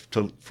 I guess,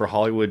 for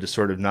Hollywood to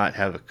sort of not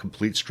have a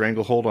complete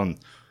stranglehold on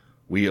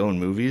we own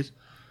movies.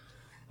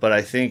 But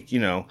I think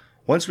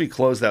once we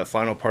close that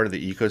final part of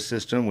the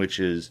ecosystem, which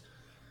is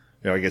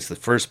I guess the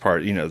first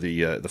part,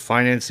 the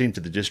financing to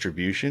the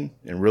distribution,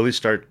 and really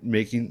start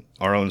making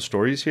our own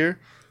stories here.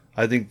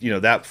 I think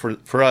that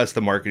for us, the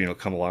marketing will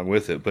come along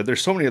with it. But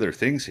there's so many other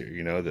things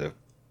here.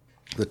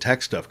 The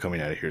tech stuff coming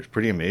out of here is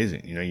pretty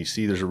amazing. You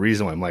see there's a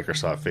reason why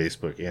Microsoft,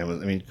 Facebook,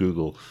 Amazon,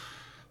 Google,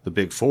 the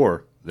big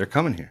four, they're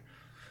coming here.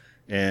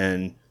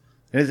 And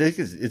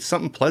it's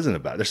something pleasant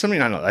about it. There's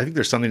something, I think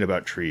there's something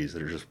about trees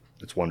that are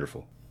it's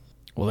wonderful.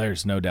 Well,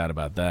 there's no doubt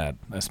about that.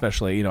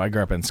 Especially, I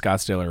grew up in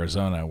Scottsdale,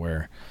 Arizona,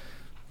 where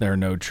there are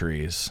no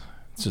trees.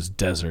 It's just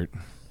desert.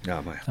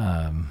 Oh, my.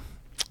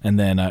 And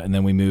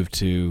then we moved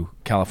to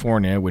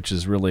California, which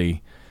is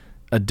really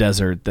a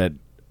desert that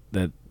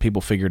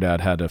people figured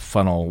out how to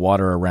funnel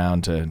water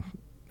around to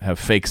have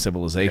fake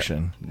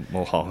civilization. Yeah.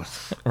 Mulholland.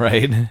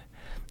 Right?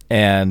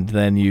 And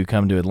then you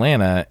come to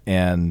Atlanta,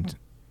 and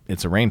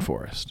it's a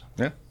rainforest.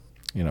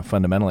 Yeah.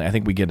 Fundamentally, I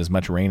think we get as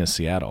much rain as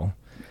Seattle.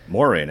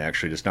 More rain,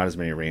 actually. Just not as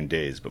many rain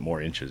days, but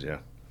more inches, yeah.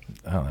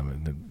 Oh,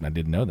 I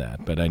didn't know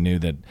that, but I knew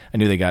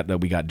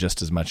we got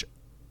just as much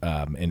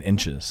in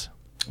inches.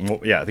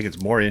 Well, yeah, I think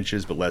it's more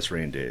inches, but less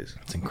rain days.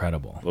 It's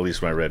incredible. Well, at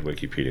least when I read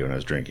Wikipedia when I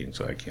was drinking,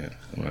 so I can't.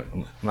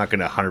 I'm not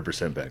going to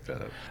 100% back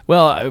that up.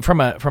 Well,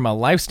 from a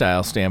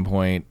lifestyle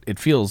standpoint, it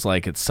feels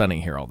like it's sunny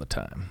here all the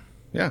time.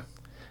 Yeah.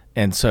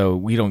 And so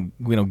we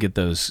don't get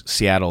those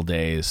Seattle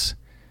days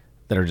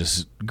that are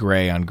just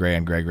gray on gray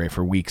on gray Oh,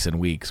 for weeks and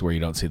weeks where you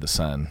don't see the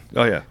sun.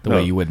 Oh yeah, the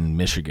way you would in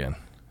Michigan.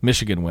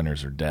 Michigan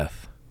winters are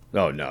death.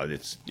 Oh no,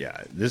 this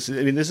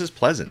is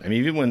pleasant. I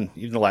mean, even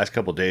the last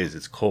couple of days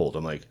it's cold.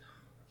 I'm like,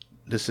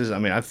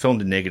 I've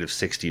filmed a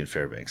 -60 in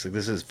Fairbanks. Like,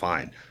 this is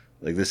fine.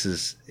 Like,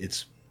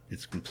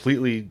 it's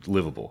completely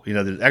livable.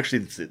 Actually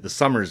the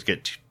summers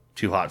get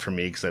too hot for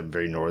me because I'm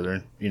very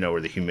northern. Where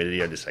the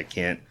humidity, I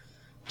can't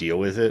deal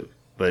with it.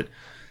 But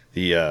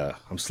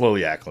I'm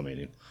slowly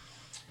acclimating.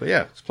 But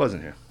yeah, it's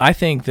pleasant here. I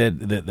think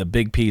that the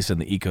big piece in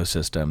the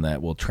ecosystem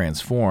that will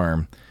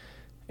transform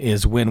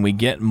is when we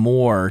get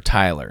more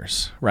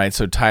Tylers, right?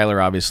 So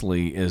Tyler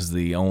obviously is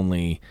the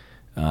only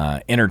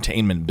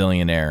entertainment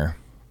billionaire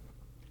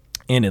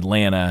in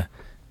Atlanta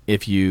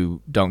if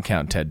you don't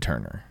count Ted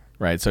Turner,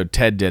 right? So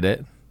Ted did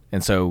it,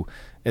 and so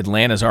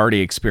Atlanta's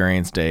already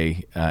experienced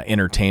a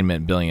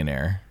entertainment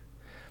billionaire.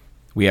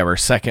 We have our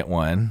second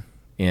one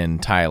in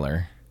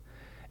Tyler.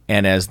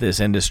 And as this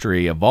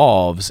industry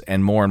evolves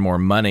and more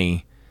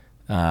money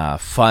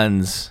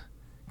funds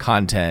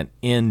content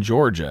in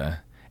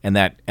Georgia, and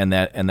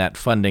that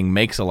funding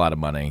makes a lot of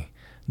money,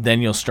 then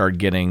you'll start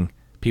getting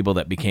people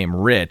that became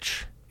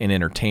rich in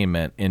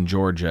entertainment in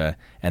Georgia,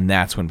 and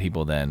that's when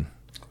people then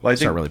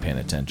start really paying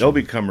attention. They'll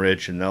become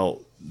rich, and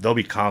they'll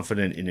be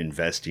confident in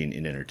investing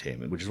in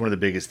entertainment, which is one of the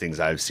biggest things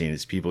I've seen.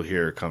 Is people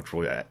here are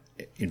comfortable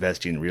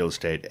investing in real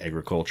estate,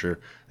 agriculture.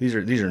 These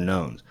are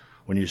knowns.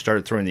 When you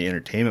start throwing the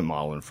entertainment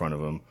model in front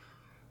of them,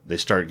 they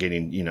start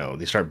getting,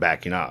 they start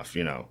backing off,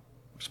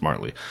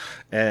 smartly.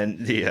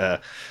 And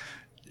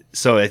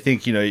so I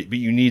think, but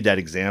you need that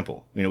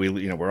example.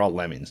 We're all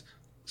lemmings.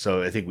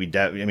 So I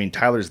think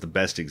Tyler's the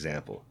best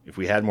example. If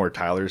we had more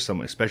Tylers,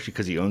 especially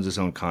because he owns his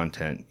own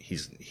content,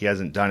 he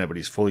hasn't done it, but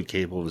he's fully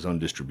capable of his own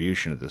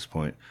distribution at this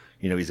point.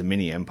 He's a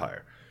mini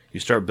empire. You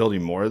start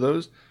building more of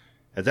those.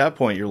 At that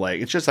point, you're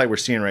like, it's just like we're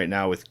seeing right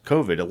now with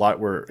COVID.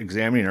 We're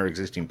examining our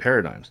existing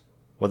paradigms.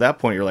 Well, at that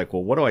point, you're like,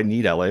 well, what do I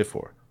need LA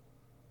for?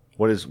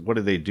 What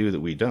do they do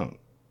that we don't?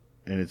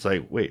 And it's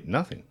like, wait,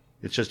 nothing.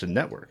 It's just a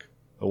network.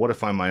 But what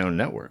if I'm my own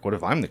network? What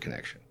if I'm the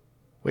connection?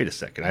 Wait a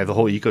second. I have the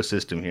whole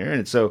ecosystem here. And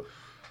it's so,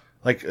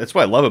 that's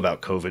what I love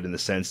about COVID, in the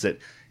sense that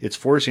it's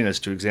forcing us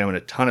to examine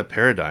a ton of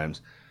paradigms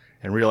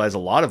and realize a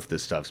lot of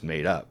this stuff's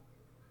made up,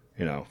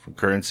 from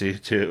currency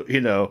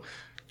to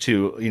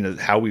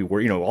how we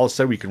work. All of a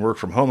sudden we can work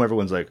from home.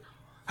 Everyone's like,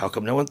 how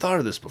come no one thought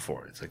of this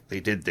before? It's like they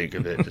did think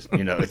of it. Just,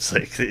 it's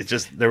like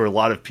there were a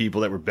lot of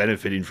people that were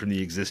benefiting from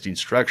the existing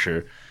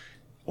structure,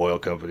 oil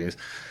companies,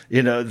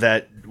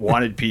 that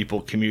wanted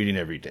people commuting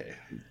every day.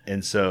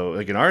 And so,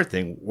 like in our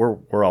thing,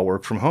 we're all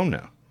work from home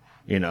now,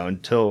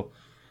 until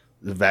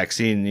the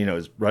vaccine,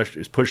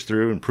 is pushed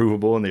through and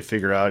provable, and they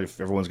figure out if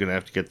everyone's going to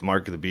have to get the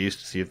mark of the beast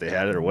to see if they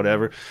had it or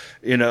whatever.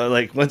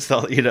 Like once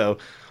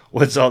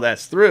all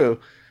that's through,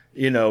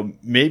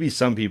 maybe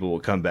some people will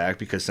come back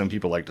because some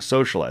people like to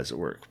socialize at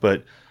work.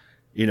 But,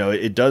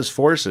 it does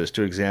force us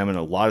to examine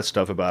a lot of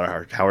stuff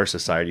about how our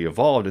society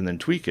evolved and then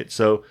tweak it.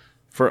 So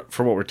for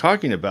what we're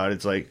talking about,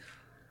 it's like,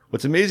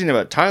 what's amazing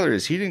about Tyler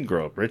is he didn't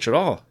grow up rich at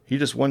all. He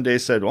just one day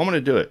said, well, I'm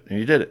going to do it. And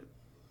he did it.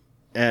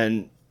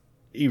 And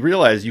he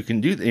realized you can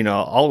do,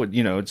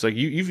 it's like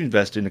you've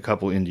invested in a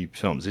couple indie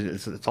films.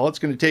 It's all it's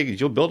going to take is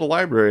you'll build a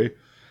library,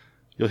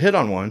 you'll hit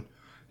on one,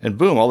 and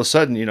boom, all of a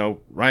sudden,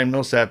 Ryan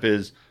Millsap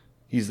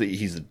he's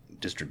the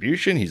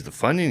distribution, he's the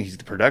funding, he's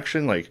the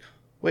production. Like,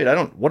 wait,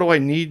 what do I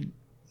need?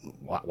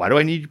 Why do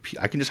I need?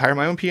 I can just hire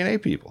my own P&A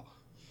people,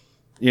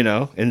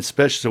 and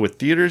especially so with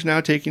theaters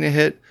now taking a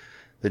hit,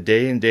 the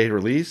day and date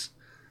release,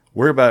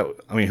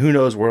 who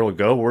knows where it'll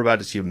go. We're about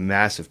to see a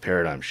massive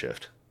paradigm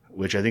shift,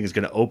 which I think is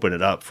going to open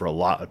it up for a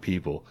lot of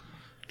people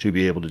to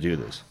be able to do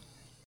this.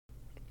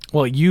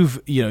 Well, you've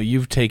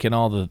taken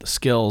all the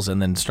skills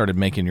and then started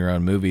making your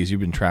own movies.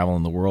 You've been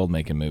traveling the world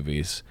making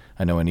movies.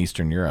 I know in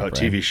Eastern Europe. Oh, right?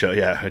 TV show,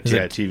 yeah,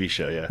 TV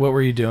show, yeah. What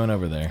were you doing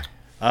over there?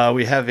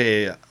 We have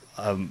a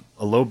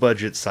low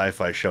budget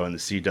sci-fi show in the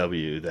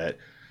CW that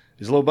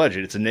is low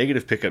budget. It's a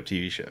negative pickup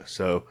TV show.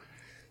 So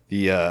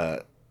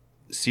the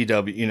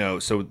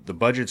CW, so the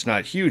budget's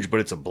not huge, but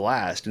it's a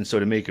blast. And so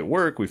to make it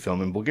work, we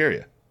film in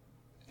Bulgaria.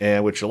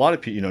 And which a lot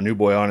of people, New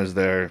Boyan is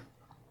there,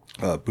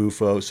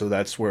 Bufo, so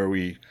that's where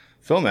we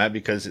film at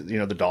because,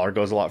 the dollar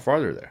goes a lot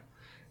farther there.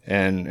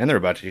 And they're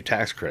about to do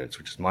tax credits,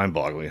 which is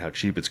mind-boggling how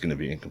cheap it's going to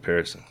be in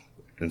comparison.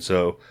 And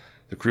so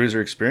the crews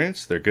are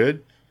experienced, they're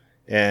good,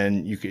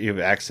 and you have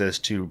access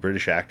to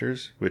British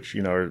actors, which,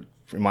 are,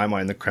 in my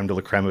mind, the creme de la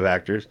creme of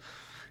actors.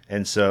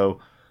 And so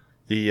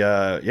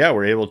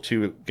we're able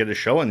to get a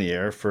show on the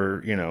air for,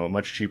 a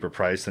much cheaper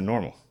price than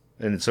normal.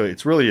 And so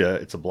it's really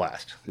it's a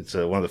blast. It's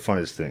one of the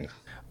funnest things.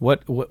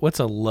 What's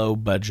a low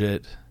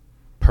budget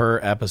per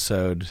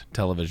episode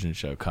television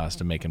show cost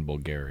to make in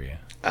Bulgaria?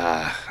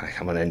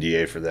 I'm on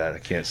NDA for that. I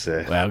can't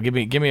say. Well, give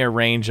me a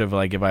range of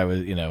like if I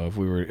was if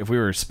we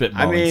were spitballing.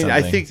 I mean, something.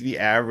 I think the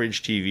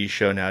average TV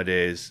show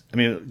nowadays. I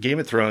mean, Game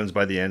of Thrones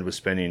by the end was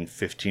spending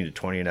 15 to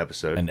 20 an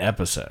episode. An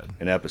episode.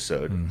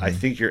 Mm-hmm. I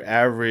think your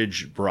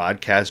average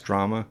broadcast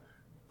drama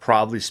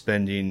probably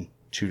spending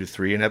 2 to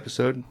 3 an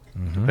episode,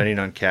 depending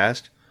on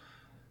cast.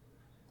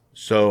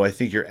 So I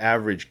think your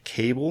average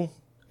cable,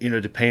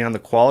 depending on the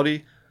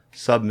quality,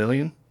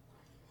 sub-million.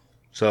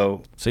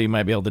 So you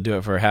might be able to do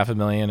it for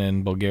 $500,000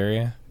 in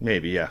Bulgaria?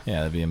 Maybe, yeah. Yeah,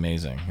 that'd be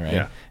amazing, right?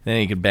 Yeah. Then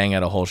you could bang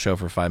out a whole show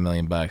for $5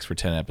 million for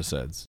 10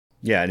 episodes.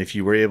 Yeah, and if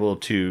you were able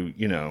to,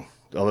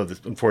 although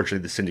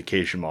unfortunately the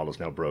syndication model is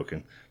now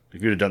broken.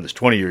 If you'd have done this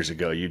 20 years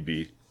ago, you'd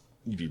be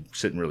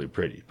sitting really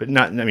pretty. But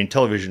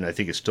television I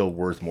think is still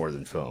worth more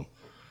than film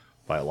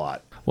by a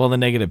lot. Well, the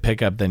negative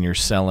pickup, then you're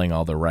selling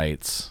all the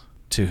rights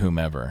to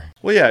whomever.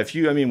 Well, yeah,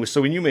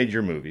 so when you made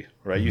your movie,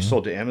 right, you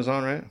sold to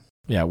Amazon, right?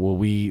 Yeah, well,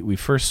 we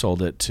first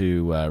sold it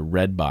to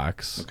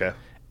Redbox, okay,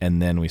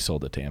 and then we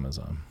sold it to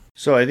Amazon.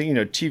 So I think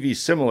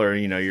TV's similar.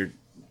 You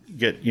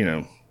get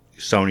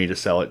Sony to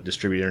sell it,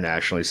 distribute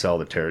internationally, sell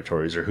the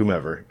territories or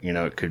whomever.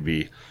 It could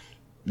be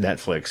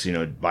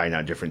Netflix. Buying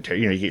out different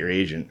you get your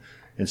agent,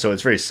 and so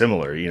it's very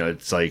similar.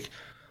 It's like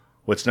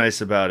what's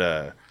nice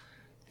about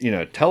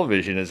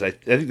television is I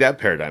think that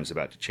paradigm's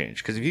about to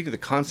change because if you get the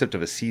concept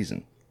of a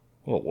season,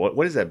 well,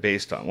 what is that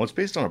based on? Well, it's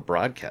based on a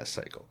broadcast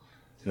cycle.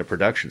 In a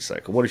production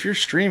cycle. Well, if you're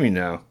streaming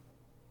now,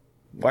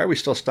 why are we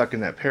still stuck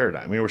in that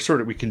paradigm? I mean,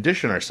 we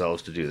condition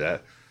ourselves to do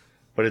that,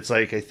 but it's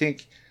like, I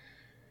think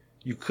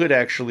you could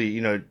actually,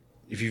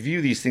 if you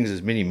view these things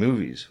as mini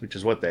movies, which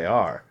is what they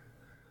are,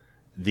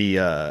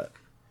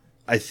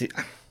 I think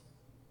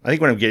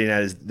what I'm getting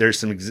at is there's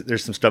some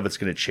stuff that's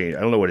going to change. I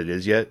don't know what it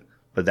is yet,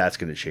 but that's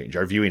going to change.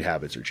 Our viewing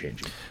habits are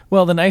changing.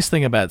 Well, the nice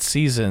thing about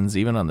seasons,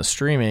 even on the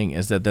streaming,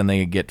 is that then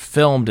they get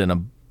filmed in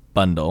a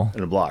bundle.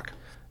 In a block.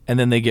 And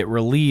then they get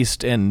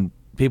released and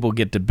people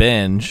get to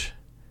binge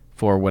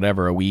for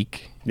whatever, a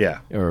week. Yeah.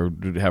 Or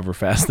however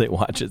fast they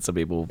watch it. Some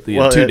people,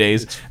 2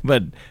 days.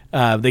 But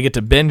they get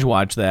to binge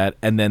watch that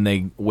and then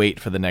they wait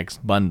for the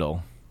next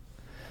bundle.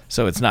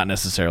 So it's not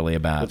necessarily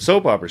about... But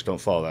soap operas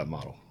don't follow that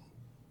model.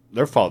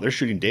 They're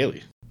shooting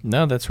daily.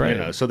 No, that's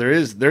right. So there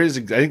is, and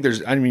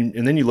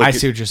then you look I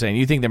see what you're saying.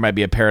 You think there might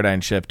be a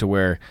paradigm shift to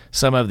where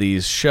some of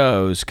these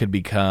shows could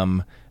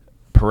become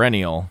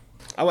perennial.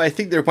 Oh, I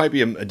think there might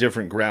be a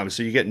different ground.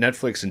 So you get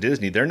Netflix and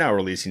Disney; they're now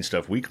releasing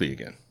stuff weekly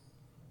again.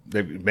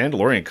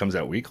 Mandalorian comes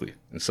out weekly,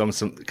 and some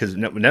because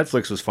what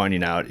Netflix was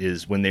finding out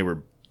is when they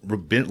were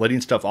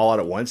letting stuff all out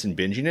at once and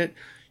binging it,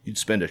 you'd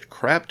spend a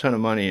crap ton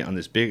of money on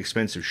this big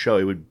expensive show.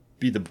 It would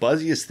be the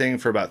buzziest thing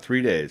for about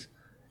 3 days,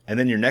 and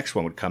then your next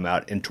one would come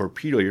out and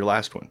torpedo your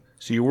last one.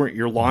 So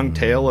your long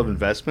tail of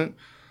investment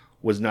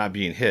was not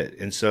being hit.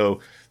 And so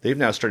they've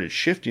now started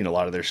shifting a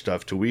lot of their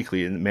stuff to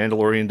weekly, and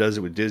Mandalorian does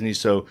it with Disney.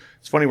 So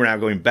it's funny, we're now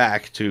going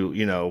back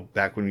to,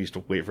 back when we used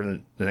to wait for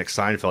the next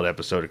Seinfeld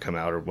episode to come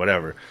out or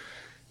whatever.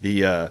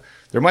 There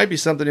might be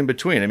something in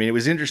between. I mean, it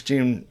was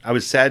interesting. I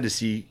was sad to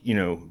see,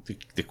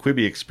 the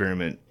Quibi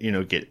experiment,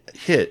 get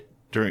hit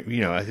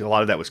during, I think a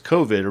lot of that was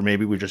COVID, or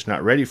maybe we're just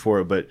not ready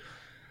for it, but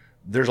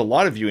there's a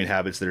lot of viewing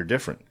habits that are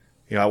different.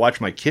 I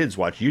watch my kids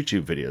watch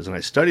YouTube videos, and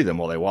I study them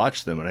while they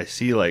watch them, and I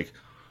see like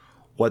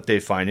what they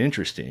find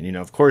interesting.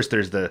 Of course,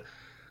 there's the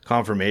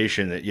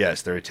confirmation that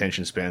yes, their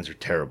attention spans are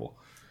terrible,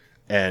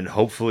 and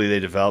hopefully they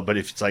develop. But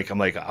if it's like, I'm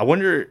like, I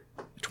wonder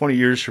 20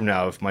 years from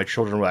now if my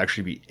children will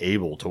actually be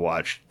able to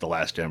watch The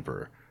Last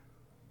Emperor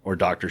or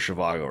Dr.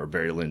 Zhivago or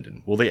Barry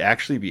Lyndon. Will they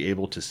actually be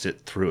able to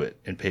sit through it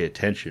and pay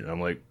attention? I'm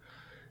like,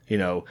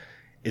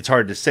 it's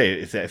hard to say.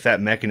 If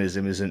that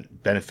mechanism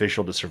isn't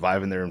beneficial to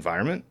survive in their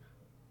environment,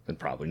 then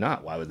probably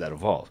not. Why would that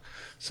evolve?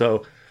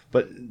 So,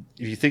 but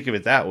if you think of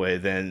it that way,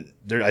 then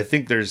I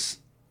think there's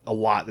a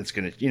lot that's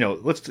going to,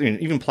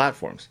 even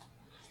platforms.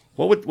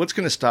 What's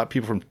going to stop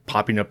people from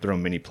popping up their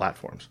own mini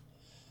platforms?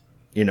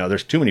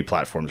 There's too many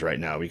platforms right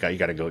now. You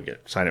got to go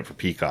sign up for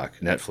Peacock,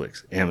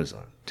 Netflix,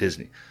 Amazon,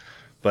 Disney.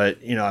 But,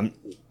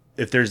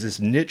 if there's this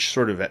niche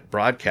sort of at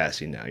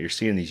broadcasting now, you're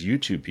seeing these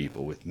YouTube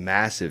people with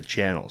massive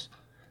channels,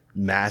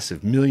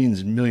 massive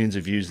millions and millions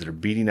of views that are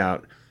beating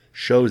out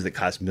shows that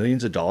cost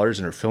millions of dollars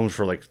and are filmed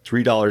for like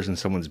 $3 in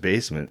someone's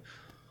basement.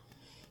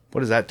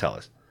 What does that tell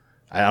us?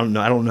 I don't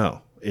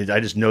know. I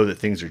just know that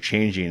things are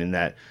changing, and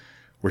that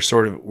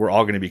we're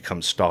all going to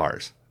become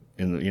stars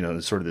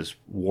in sort of this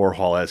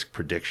Warhol-esque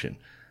prediction.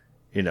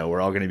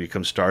 We're all going to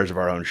become stars of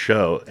our own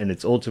show, and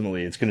it's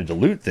going to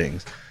dilute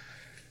things.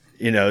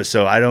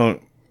 So I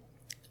don't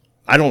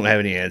have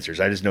any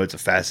answers. I just know it's a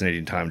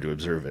fascinating time to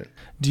observe it.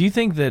 Do you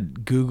think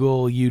that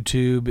Google,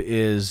 YouTube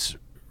is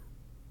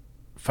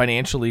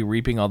financially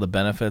reaping all the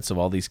benefits of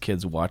all these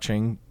kids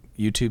watching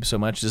YouTube so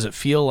much? Does it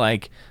feel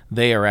like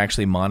they are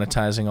actually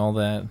monetizing all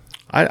that?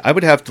 I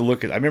would have to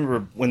look at. I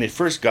remember when they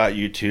first got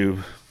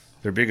YouTube,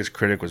 their biggest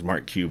critic was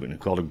Mark Cuban, who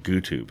called it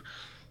GooTube.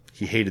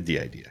 He hated the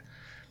idea.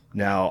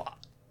 Now,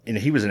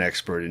 he was an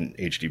expert in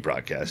HD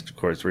broadcast, of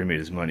course, where he made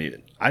his money.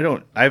 I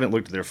haven't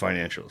looked at their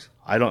financials.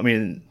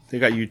 They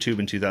got YouTube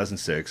in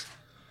 2006.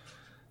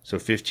 So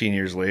 15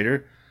 years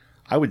later,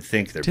 I would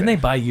think they're Didn't they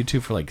buy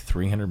YouTube for like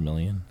 $300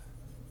 million?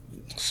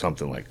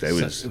 Something like that.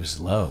 It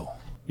was low.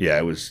 Yeah,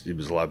 it was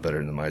a lot better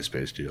than the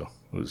MySpace deal.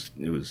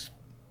 It was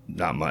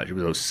not much. It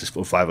was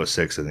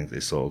 0506, I think they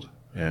sold.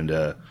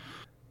 And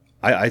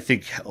I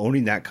think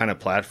owning that kind of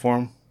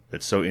platform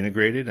that's so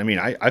integrated. I mean,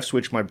 I've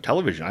switched my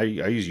television. I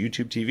use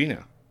YouTube TV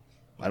now.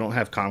 I don't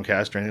have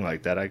Comcast or anything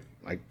like that. I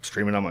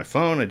stream it on my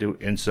phone. I do,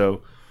 and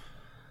so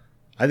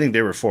I think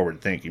they were forward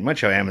thinking.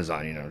 Much how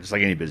Amazon, just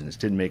like any business,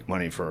 didn't make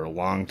money for a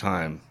long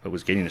time, but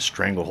was getting a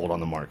stranglehold on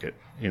the market.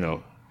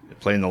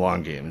 Playing the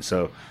long game. And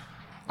so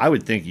I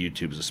would think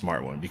YouTube is a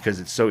smart one because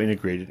it's so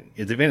integrated.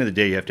 At the end of the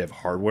day, you have to have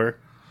hardware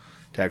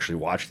to actually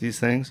watch these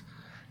things.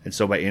 And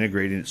so by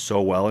integrating it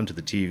so well into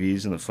the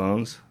TVs and the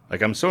phones,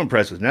 like I'm so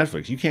impressed with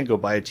Netflix. You can't go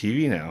buy a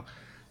TV now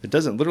that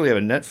doesn't literally have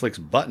a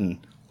Netflix button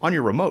on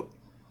your remote.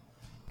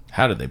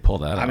 How did they pull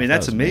that off? I mean,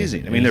 that's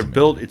amazing. I mean, they're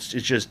built. It's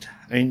just.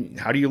 I mean,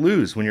 how do you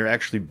lose when you're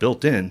actually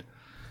built in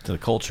to the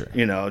culture?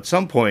 At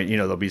some point,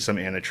 there'll be some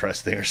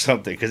antitrust thing or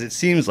something because it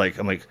seems like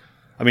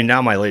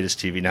now my latest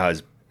TV now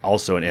is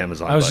also an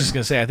Amazon. I was just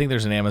gonna say, I think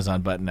there's an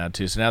Amazon button now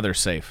too, so now they're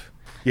safe.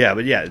 Yeah,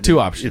 but yeah,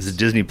 two options. Is the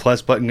Disney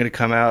Plus button going to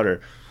come out,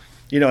 or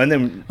and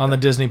then on the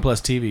Disney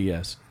Plus TV,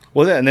 yes.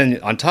 Well, and then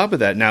on top of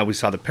that, now we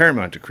saw the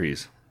Paramount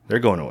decrees. They're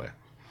going away.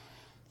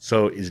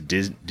 So is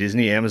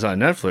Disney, Amazon,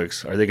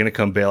 Netflix, are they going to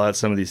come bail out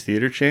some of these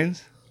theater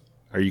chains?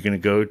 Are they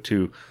going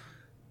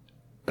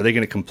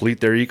to complete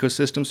their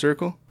ecosystem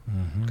circle?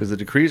 Because the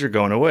decrees are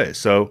going away.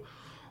 So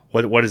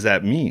what does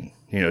that mean?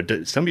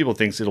 Some people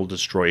think it'll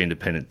destroy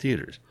independent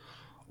theaters.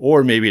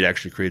 Or maybe it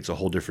actually creates a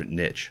whole different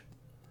niche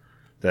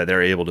that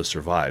they're able to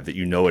survive, that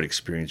what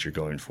experience you're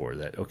going for.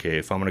 That, okay,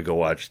 if I'm going to go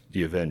watch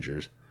The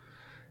Avengers,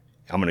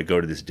 I'm going to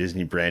go to this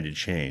Disney-branded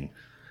chain,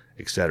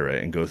 etc.,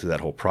 and go through that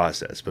whole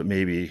process. But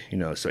maybe,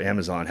 so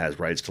Amazon has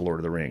rights to Lord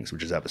of the Rings,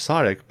 which is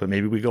episodic, but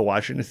maybe we go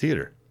watch it in a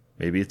theater.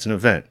 Maybe it's an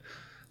event.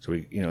 So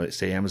we,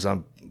 say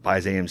Amazon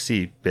buys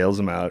AMC, bails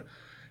them out.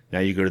 Now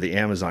you go to the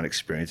Amazon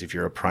experience, if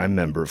you're a Prime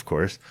member, of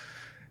course.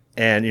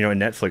 And,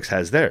 Netflix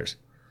has theirs.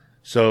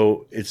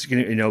 So it's,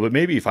 but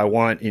maybe if I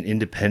want an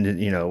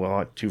independent, I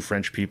want two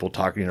French people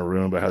talking in a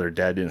room about how their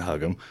dad didn't hug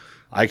them,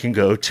 I can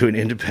go to an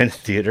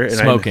independent theater. And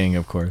Smoking,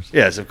 of course.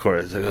 Yes, of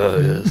course. Like, oh,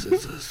 yes,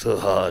 it's so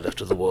hard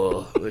after the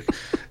war.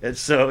 And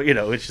so,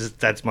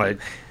 that's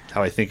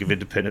how I think of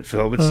independent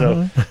film. And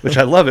so, which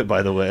I love it,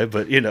 by the way.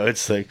 But,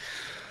 it's like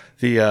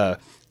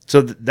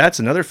that's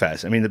another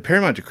fast. I mean, the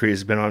Paramount decree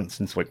has been on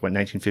since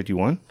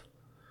 1951?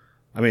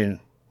 I mean,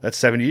 that's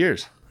 70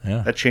 years.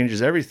 Yeah. That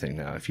changes everything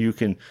now. If you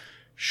can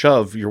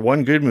shove your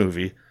one good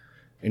movie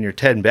and your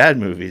 10 bad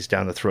movies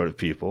down the throat of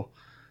people,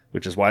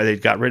 which is why they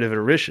got rid of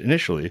it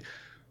initially.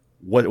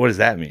 What does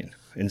that mean?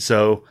 And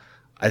so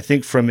I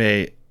think to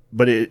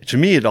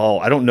me it all,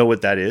 I don't know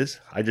what that is.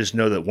 I just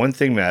know that one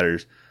thing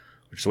matters,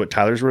 which is what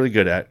Tyler's really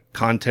good at.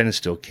 Content is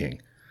still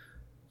king.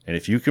 And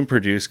if you can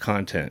produce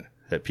content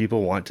that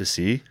people want to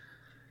see,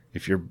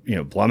 if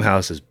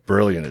Blumhouse is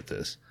brilliant at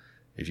this.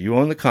 If you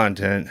own the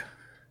content,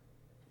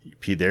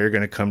 they're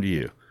going to come to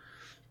you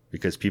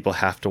because people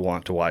have to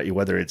want to watch you,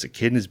 whether it's a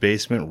kid in his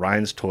basement,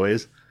 Ryan's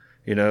Toys,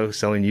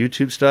 selling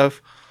YouTube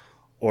stuff,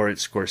 or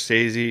it's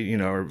Scorsese,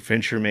 or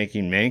Fincher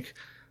making Mank.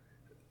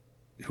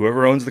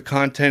 Whoever owns the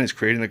content, is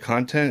creating the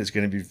content, is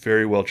going to be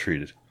very well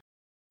treated.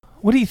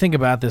 What do you think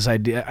about this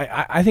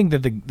idea? I think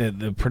that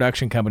the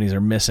production companies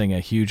are missing a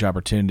huge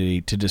opportunity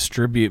to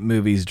distribute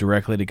movies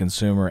directly to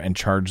consumer and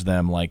charge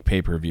them like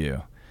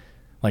pay-per-view,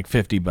 like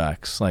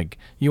 $50. Like,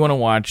 you want to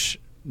watch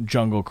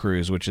Jungle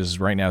Cruise, which is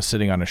right now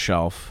sitting on a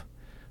shelf,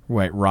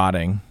 right,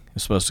 rotting.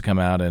 It's supposed to come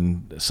out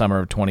in summer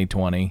of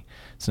 2020.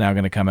 It's now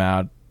going to come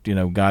out,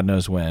 God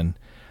knows when.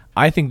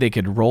 I think they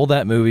could roll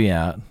that movie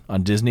out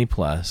on Disney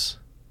Plus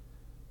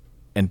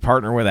and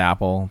partner with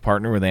Apple,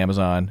 partner with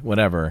Amazon,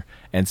 whatever,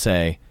 and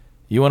say,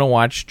 you want to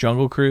watch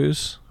Jungle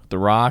Cruise, The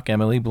Rock,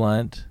 Emily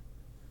Blunt,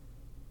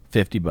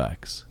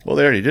 $50. Well,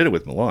 they already did it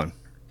with Milan.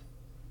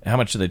 How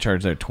much do they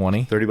charge there?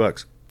 $20?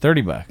 $30.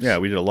 $30. Yeah,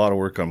 we did a lot of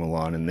work on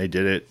Milan, and they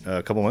did it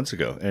a couple months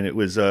ago, and it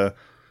was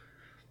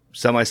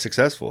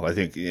semi-successful, I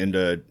think.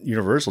 And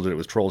Universal did it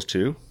with Trolls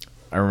 2.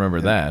 I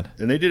remember that.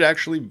 And they did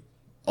actually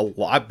a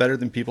lot better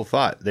than people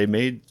thought. They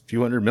made a few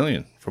 $100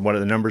 million from one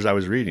of the numbers I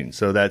was reading.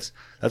 So that's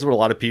what a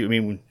lot of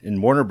people.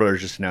 And Warner Brothers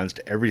just announced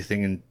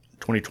everything in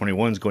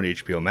 2021 is going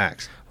to HBO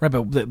Max. Right,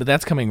 but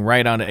that's coming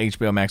right onto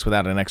HBO Max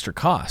without an extra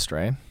cost,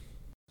 right?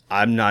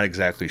 I'm not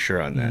exactly sure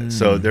on that.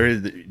 So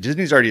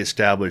Disney's already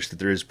established that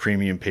there is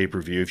premium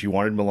pay-per-view. If you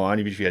wanted Milan,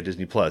 even if you had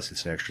Disney Plus,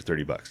 it's an extra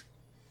 $30.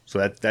 So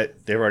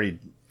that they've already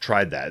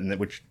tried that, and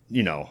which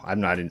I'm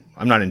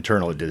not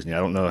internal at Disney. I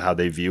don't know how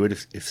they view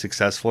it if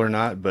successful or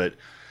not, but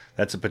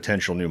that's a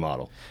potential new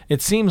model.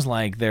 It seems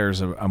like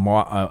there's a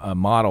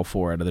model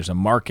for it. There's a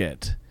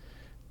market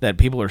that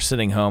people are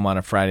sitting home on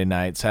a Friday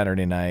night,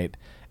 Saturday night,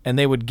 and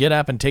they would get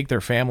up and take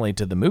their family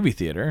to the movie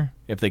theater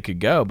if they could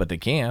go, but they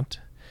can't.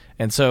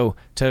 And so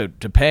to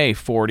pay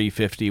 40,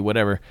 50,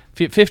 whatever,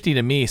 50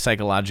 to me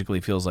psychologically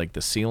feels like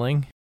the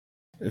ceiling.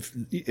 If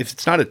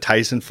it's not a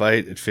Tyson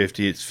fight at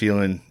 50, it's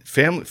feeling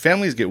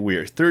families get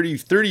weird.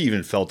 30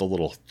 even felt a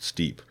little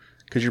steep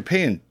because you're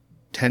paying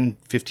 $10,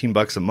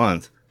 $15 a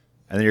month,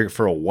 and then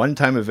for a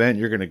one-time event,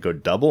 you're going to go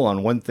double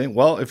on one thing.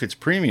 Well, if it's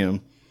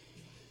premium,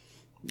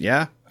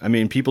 yeah,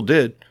 people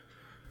did.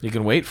 You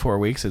can wait 4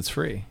 weeks; it's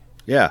free.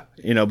 Yeah,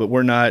 but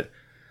we're not.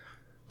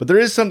 But there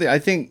is something. I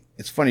think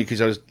it's funny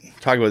because I was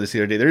talking about this the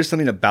other day. There is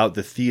something about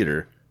the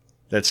theater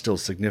that's still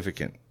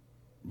significant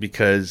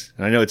because,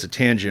 and I know it's a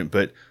tangent,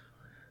 but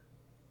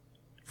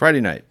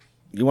Friday night,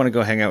 you want to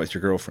go hang out with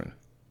your girlfriend.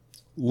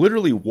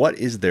 Literally, what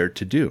is there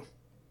to do?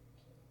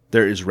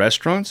 There is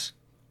restaurants,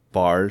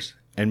 bars,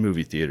 and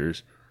movie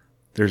theaters.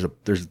 There's a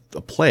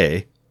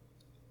play.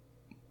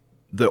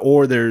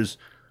 There's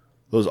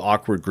those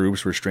awkward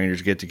groups where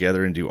strangers get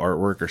together and do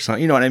artwork or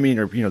something. You know what I mean?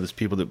 Or there's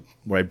people that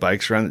ride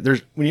bikes around.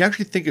 When you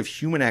actually think of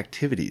human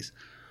activities,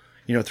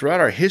 throughout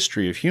our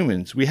history of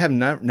humans, we have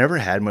never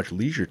had much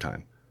leisure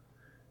time.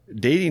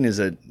 Dating is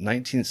a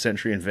 19th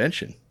century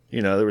invention.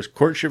 There was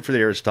courtship for the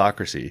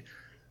aristocracy.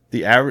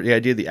 The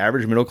idea the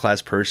average middle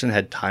class person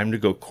had time to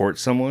go court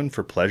someone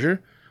for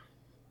pleasure.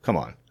 Come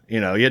on.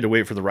 You had to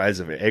wait for the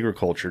rise of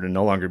agriculture to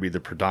no longer be the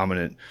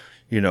predominant,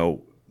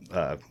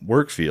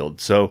 work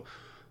field. So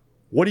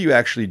what do you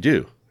actually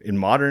do in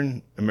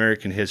modern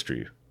American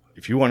history?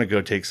 If you want to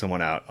go take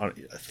someone out on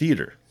a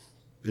theater,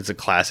 it's a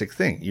classic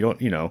thing. You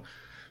don't,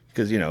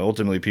 because,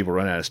 ultimately people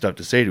run out of stuff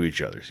to say to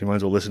each other. So you might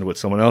as well listen to what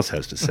someone else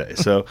has to say.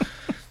 So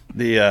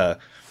there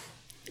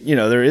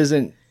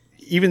isn't,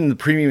 even the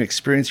premium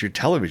experience of your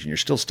television, you're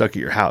still stuck at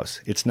your house.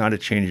 It's not a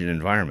change in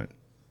environment.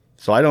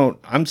 So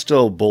I'm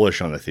still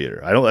bullish on the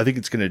theater. I think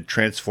it's going to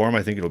transform.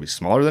 I think it'll be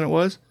smaller than it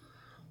was,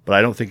 but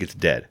I don't think it's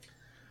dead.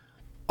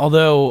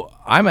 Although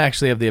I'm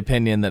actually of the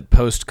opinion that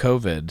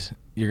post-COVID,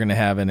 you're going to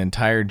have an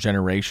entire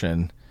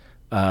generation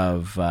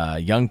of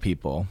young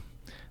people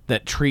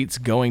that treats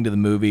going to the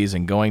movies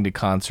and going to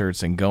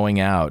concerts and going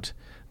out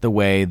the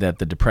way that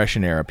the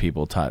Depression era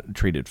people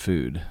treated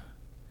food.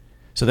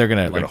 So they're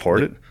going to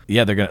hoard it?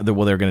 Yeah, they're going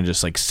to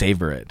just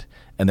savor it.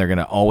 And they're going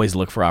to always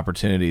look for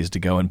opportunities to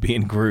go and be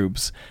in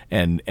groups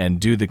and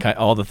do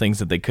all the things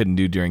that they couldn't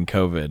do during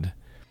COVID.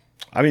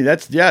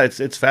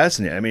 It's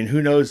fascinating.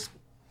 Who knows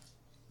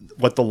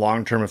what the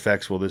long-term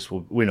effects will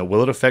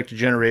it affect a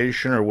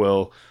generation, or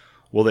will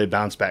they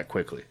bounce back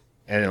quickly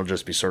and it'll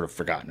just be sort of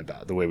forgotten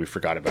about the way we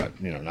forgot about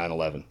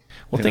 9/11.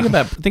 Well,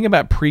 think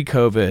about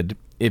pre-COVID.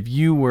 If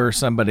you were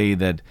somebody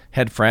that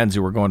had friends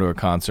who were going to a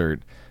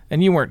concert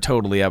and you weren't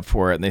totally up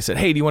for it, and they said,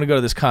 "Hey, do you want to go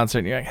to this concert?"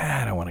 And you're like,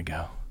 "I don't want to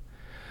go."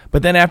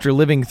 But then after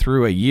living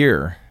through a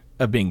year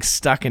of being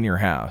stuck in your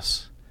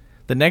house,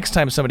 the next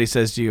time somebody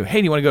says to you, "Hey,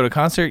 do you want to go to a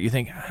concert?" You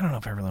think, "I don't know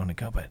if I really want to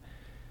go, but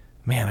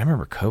Man, I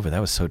remember COVID. That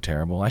was so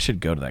terrible. I should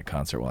go to that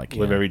concert while I can.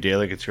 Live every day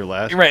like it's your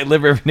last. Right,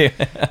 live every day.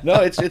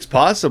 No, it's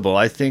possible.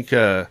 I think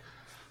when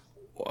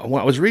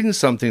I was reading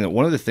something that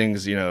one of the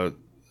things,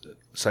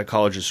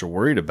 psychologists are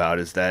worried about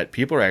is that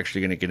people are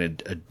actually going to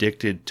get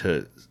addicted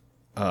to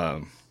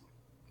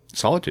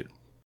solitude.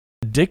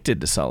 Addicted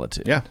to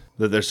solitude. Yeah.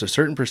 That there's a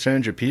certain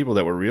percentage of people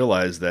that will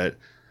realize that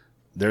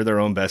they're their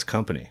own best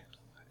company.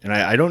 And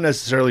I don't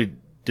necessarily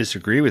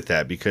disagree with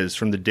that, because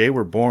from the day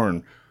we're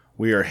born,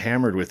 we are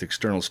hammered with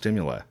external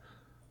stimuli.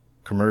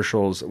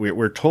 Commercials,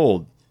 we're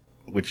told,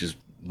 which is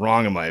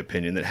wrong in my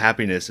opinion, that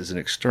happiness is an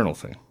external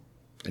thing,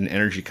 an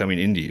energy coming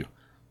into you.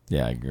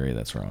 Yeah, I agree.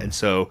 That's wrong. And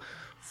so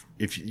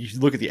if you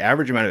look at the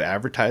average amount of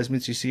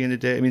advertisements you see in a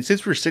day, I mean,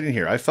 since we're sitting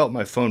here, I felt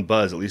my phone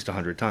buzz at least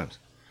 100 times.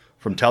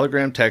 From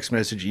Telegram, text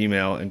message,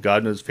 email, and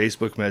God knows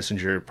Facebook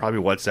Messenger,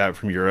 probably WhatsApp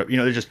from Europe.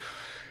 They're just,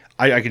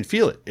 I can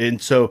feel it.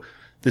 And so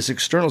this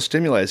external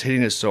stimuli is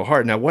hitting us so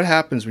hard. Now, what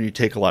happens when you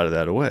take a lot of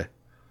that away?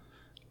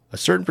 A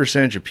certain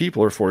percentage of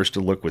people are forced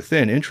to look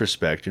within,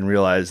 introspect, and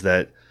realize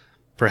that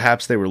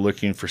perhaps they were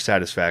looking for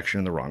satisfaction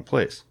in the wrong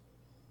place.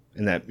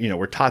 And that,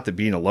 we're taught that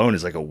being alone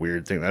is like a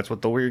weird thing. That's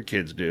what the weird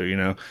kids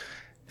do,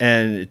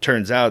 And it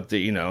turns out that,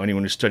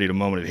 anyone who studied a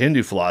moment of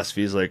Hindu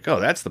philosophy is like,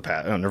 oh, that's the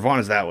path. Oh,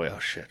 Nirvana's that way. Oh,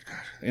 shit.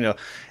 Gosh.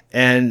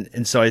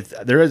 And so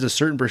there is a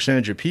certain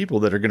percentage of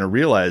people that are going to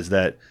realize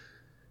that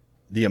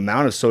the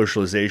amount of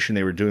socialization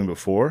they were doing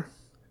before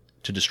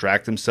to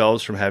distract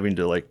themselves from having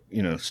to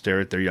stare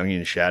at their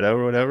Jungian shadow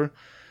or whatever,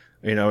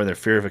 or their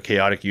fear of a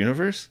chaotic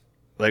universe,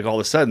 like all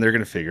of a sudden they're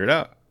going to figure it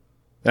out.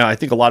 Now, I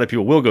think a lot of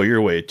people will go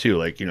your way too,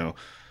 like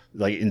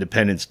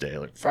Independence Day,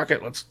 like fuck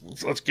it, let's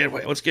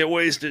get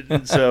wasted.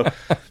 And so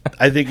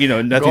I think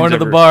nothing's going to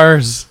the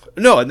bars.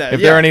 No, if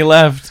there are any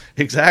left,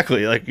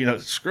 exactly.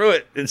 Screw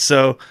it. And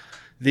so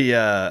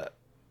the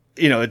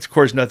it's, of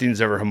course, nothing's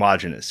ever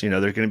homogenous. They're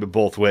going to be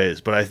both ways.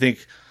 But I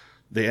think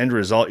the end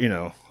result,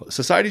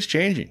 society's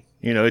changing.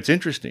 It's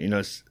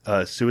interesting.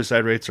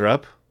 Suicide rates are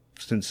up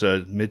since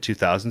mid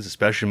 2000s,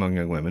 especially among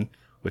young women,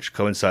 which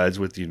coincides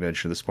with the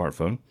invention of the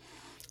smartphone.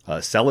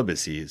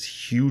 Celibacy is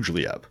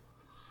hugely up,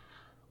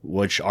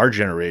 which our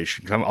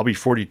generation, I'll be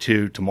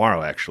 42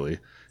 tomorrow actually,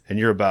 and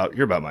you're about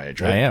my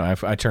age, right? I am.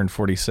 I turned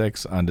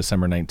 46 on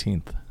December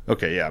 19th.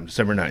 Okay, yeah, I'm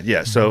December 9th.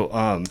 Yeah,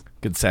 so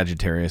good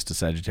Sagittarius to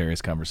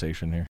Sagittarius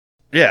conversation here.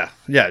 Yeah,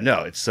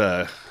 no, it's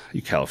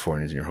you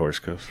Californians and your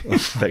horoscopes.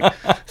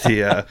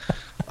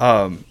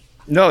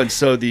 No, and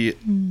so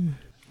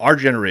our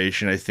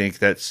generation, I think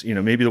that's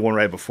maybe the one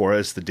right before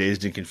us, the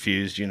Dazed and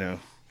Confused,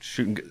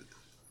 shooting.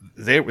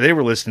 They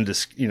were listening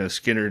to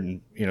Skinner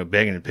and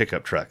banging in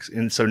pickup trucks,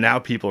 and so now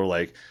people are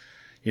like,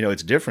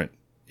 it's different.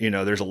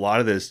 There's a lot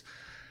of this.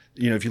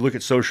 If you look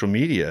at social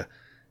media,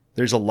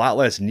 there's a lot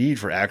less need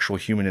for actual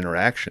human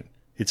interaction.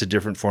 It's a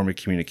different form of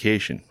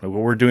communication. Like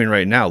what we're doing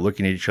right now,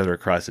 looking at each other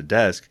across a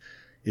desk,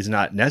 is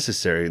not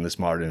necessary in this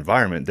modern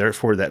environment.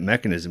 Therefore, that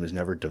mechanism is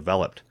never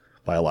developed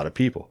by a lot of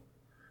people.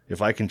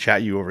 If I can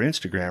chat you over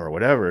Instagram or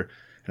whatever,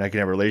 and I can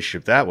have a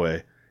relationship that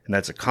way, and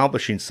that's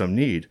accomplishing some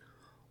need,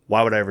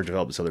 why would I ever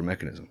develop this other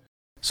mechanism?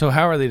 So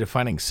how are they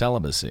defining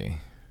celibacy?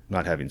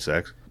 Not having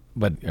sex.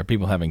 But are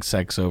people having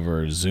sex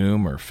over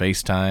Zoom or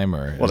FaceTime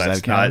or? Well,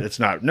 it's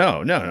not.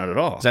 No, not at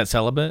all. Is that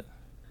celibate?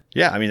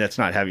 Yeah, I mean that's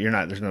not having.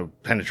 There's no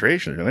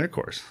penetration. There's no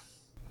intercourse.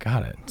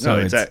 Got it. So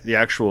no, the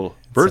actual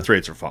birth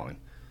rates are falling.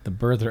 The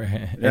birth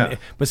rate. Yeah.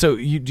 But so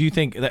do you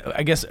think that?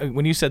 I guess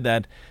when you said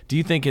that, do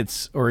you think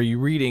or are you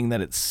reading that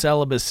it's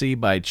celibacy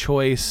by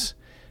choice,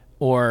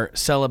 or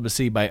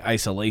celibacy by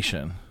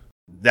isolation?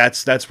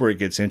 That's where it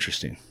gets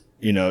interesting.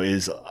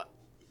 Is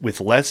with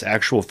less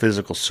actual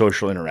physical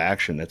social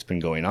interaction that's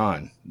been going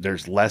on,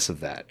 there's less of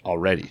that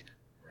already.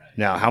 Right.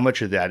 Now, how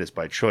much of that is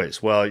by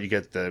choice? Well, you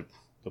get the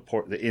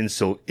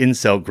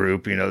incel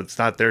group, it's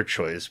not their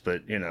choice,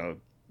 but,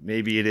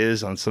 maybe it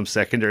is on some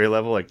secondary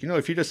level. Like,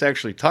 if you just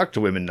actually talk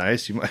to women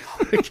nice, you might,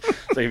 it's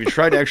like, if you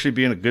tried actually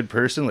being a good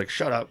person, like,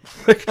 shut up.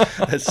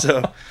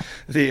 So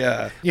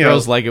the,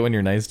 girls like it when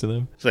you're nice to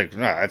them. It's like,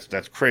 no,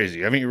 that's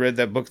crazy. Haven't you read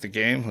that book, The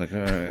Game?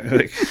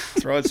 Like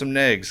throw out some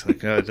eggs.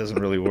 Like, no, it doesn't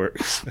really work.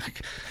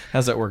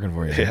 How's that working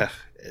for you? Yeah.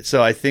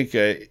 So I think,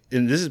 and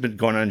this has been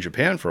going on in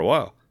Japan for a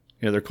while.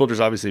 Their culture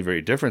is obviously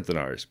very different than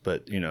ours,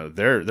 but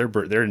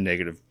they're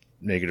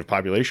negative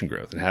population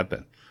growth and have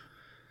been.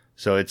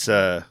 So it's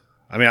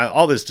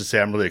all this to say,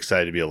 I'm really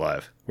excited to be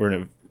alive. We're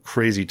in a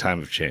crazy time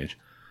of change.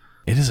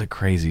 It is a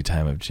crazy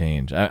time of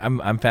change.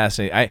 I'm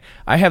fascinated.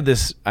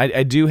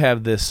 I do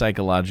have this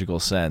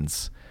psychological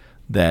sense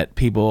that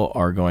people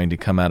are going to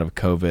come out of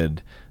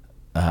COVID,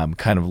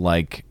 kind of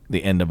like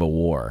the end of a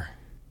war,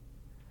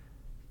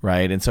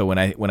 right? And so when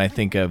I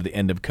think of the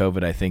end of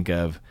COVID, I think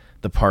of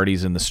the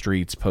parties in the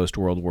streets post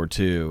World War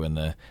II and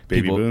the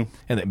baby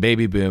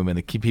boom and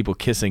the people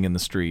kissing in the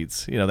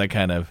streets, that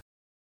kind of.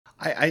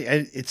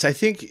 I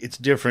think it's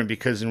different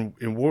because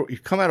in war, you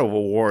come out of a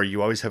war,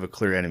 you always have a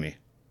clear enemy,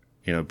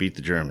 beat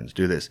the Germans,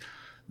 do this.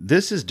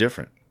 This is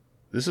different.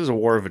 This is a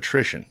war of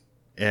attrition.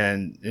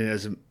 And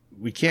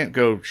we can't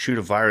go shoot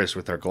a virus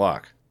with our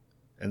Glock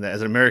And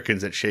as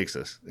Americans, that shakes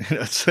us.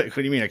 It's like, what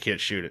do you mean I can't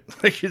shoot it?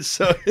 It's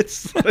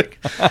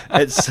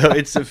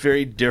a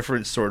very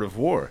different sort of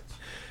war.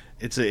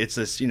 It's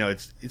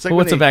like well,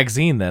 what's a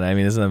vaccine then? I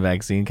mean, isn't a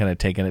vaccine kind of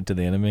taking it to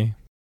the enemy?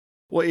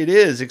 Well, it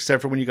is,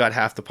 except for when you got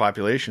half the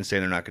population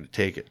saying they're not going to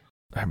take it.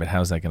 All right, but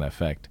how's that going to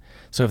affect?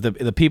 So if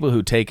the people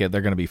who take it,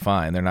 they're going to be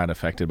fine. They're not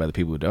affected by the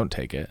people who don't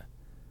take it.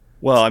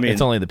 Well, I mean,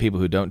 it's only the people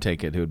who don't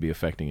take it who would be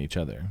affecting each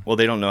other. Well,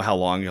 they don't know how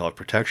long you'll have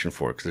protection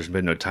for because there's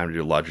been no time to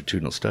do a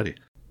longitudinal study.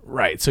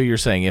 Right. So you're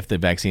saying if the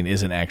vaccine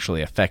isn't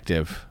actually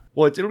effective.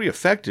 Well, it'll be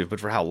effective, but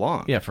for how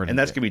long? Yeah, and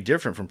that's going to be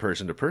different from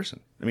person to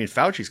person. I mean,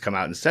 Fauci's come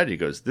out and said, he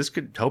goes, this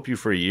could help you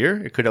for a year.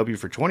 It could help you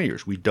for 20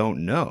 years. We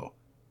don't know.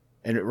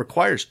 And it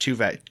requires two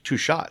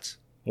shots,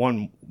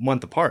 1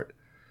 month apart.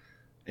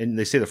 And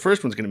they say the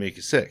first one's going to make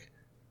you sick,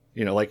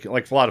 like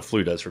a lot of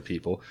flu does for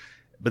people.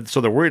 But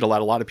so they're worried a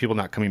lot of people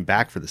not coming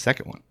back for the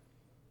second one.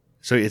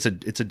 So it's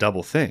a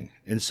double thing.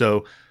 And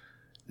so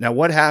now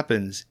what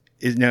happens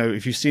is, now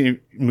if you've seen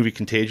the movie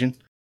Contagion,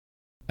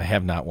 I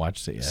have not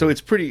watched it yet. So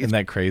it's pretty. Isn't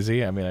that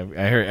crazy? I mean,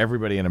 I hear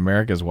everybody in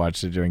America's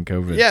watched it during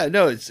COVID. Yeah,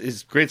 no, it's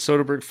a great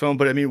Soderbergh film.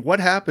 But I mean, what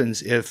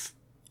happens if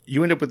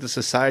you end up with a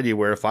society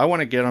where if I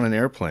want to get on an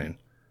airplane,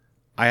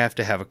 I have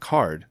to have a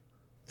card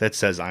that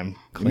says I'm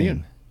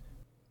clean.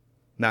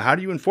 Now, how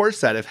do you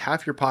enforce that if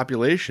half your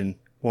population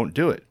won't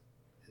do it?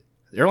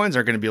 The airlines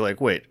aren't going to be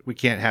like, wait, we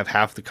can't have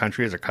half the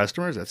country as our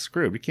customers? That's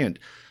screwed. We can't.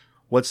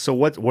 What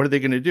are they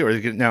going to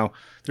do? Now,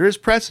 there is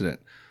precedent.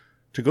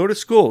 To go to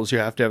schools, you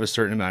have to have a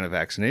certain amount of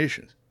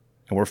vaccinations.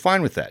 And we're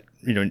fine with that,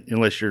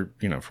 unless you're,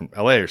 from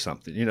LA or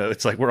something.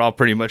 It's like we're all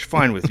pretty much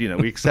fine with,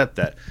 we accept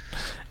that.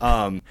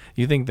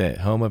 You think the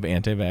home of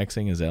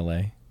anti-vaxxing is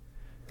LA?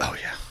 Oh,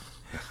 yeah.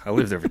 I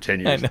lived there for 10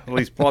 years.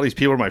 All these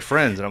people are my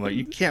friends. And I'm like,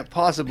 you can't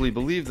possibly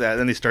believe that.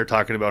 And then they start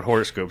talking about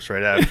horoscopes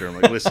right after. I'm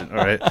like, listen, all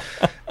right.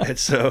 And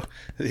so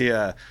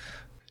I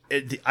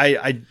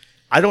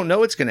don't know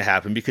what's going to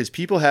happen because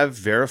people have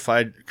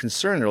verified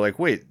concern. They're like,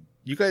 wait,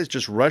 you guys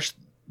just rushed.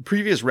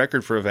 Previous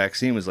record for a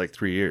vaccine was like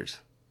 3 years.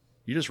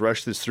 You just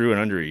rushed this through in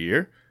under a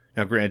year.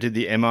 Now, granted,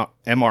 the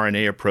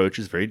mRNA approach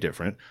is very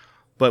different,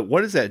 but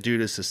what does that do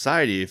to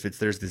society if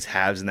there's these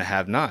haves and the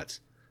have-nots?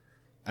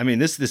 I mean,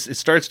 this it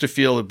starts to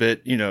feel a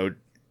bit,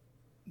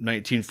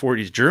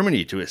 1940s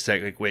Germany to a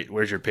sec. Like, wait,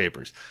 where's your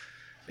papers?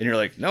 And you're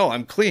like, no,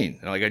 I'm clean.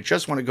 And like, I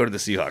just want to go to the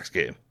Seahawks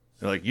game.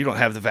 They're like, you don't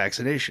have the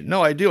vaccination.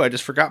 No, I do. I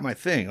just forgot my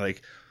thing.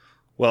 Like,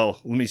 well,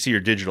 let me see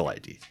your digital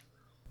ID.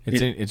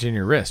 It's in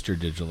your wrist, your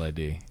digital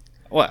ID.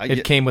 Well,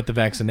 it came with the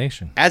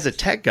vaccination. As a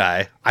tech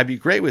guy, I'd be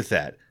great with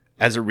that.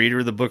 As a reader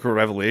of the Book of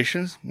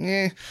Revelations,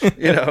 like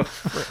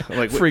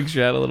freaks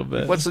you out a little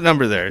bit. What's the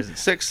number there? Is it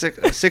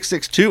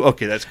 662?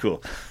 Okay, that's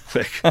cool.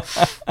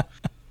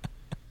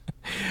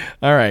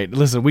 All right,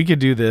 listen, we could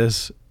do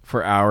this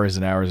for hours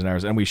and hours and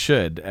hours, and we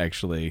should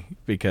actually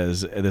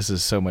because this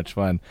is so much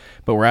fun.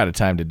 But we're out of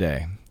time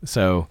today,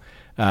 so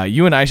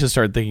you and I should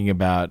start thinking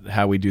about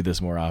how we do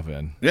this more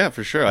often. Yeah,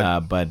 for sure.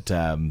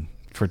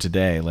 For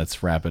today,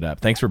 let's wrap it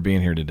up. Thanks for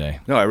being here today.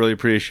 No, I really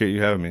appreciate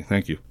you having me.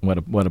 Thank you.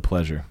 What a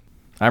pleasure.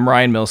 I'm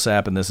Ryan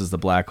Millsap, and this is the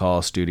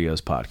Blackhall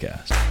Studios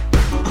Podcast.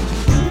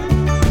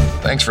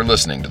 Thanks for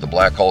listening to the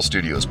Blackhall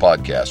Studios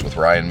Podcast with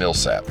Ryan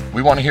Millsap.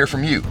 We want to hear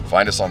from you.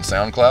 Find us on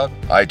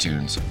SoundCloud,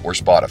 iTunes, or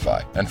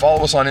Spotify. And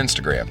follow us on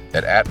Instagram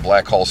at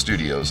Blackhall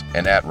Studios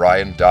and at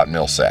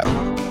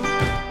Ryan.Millsap.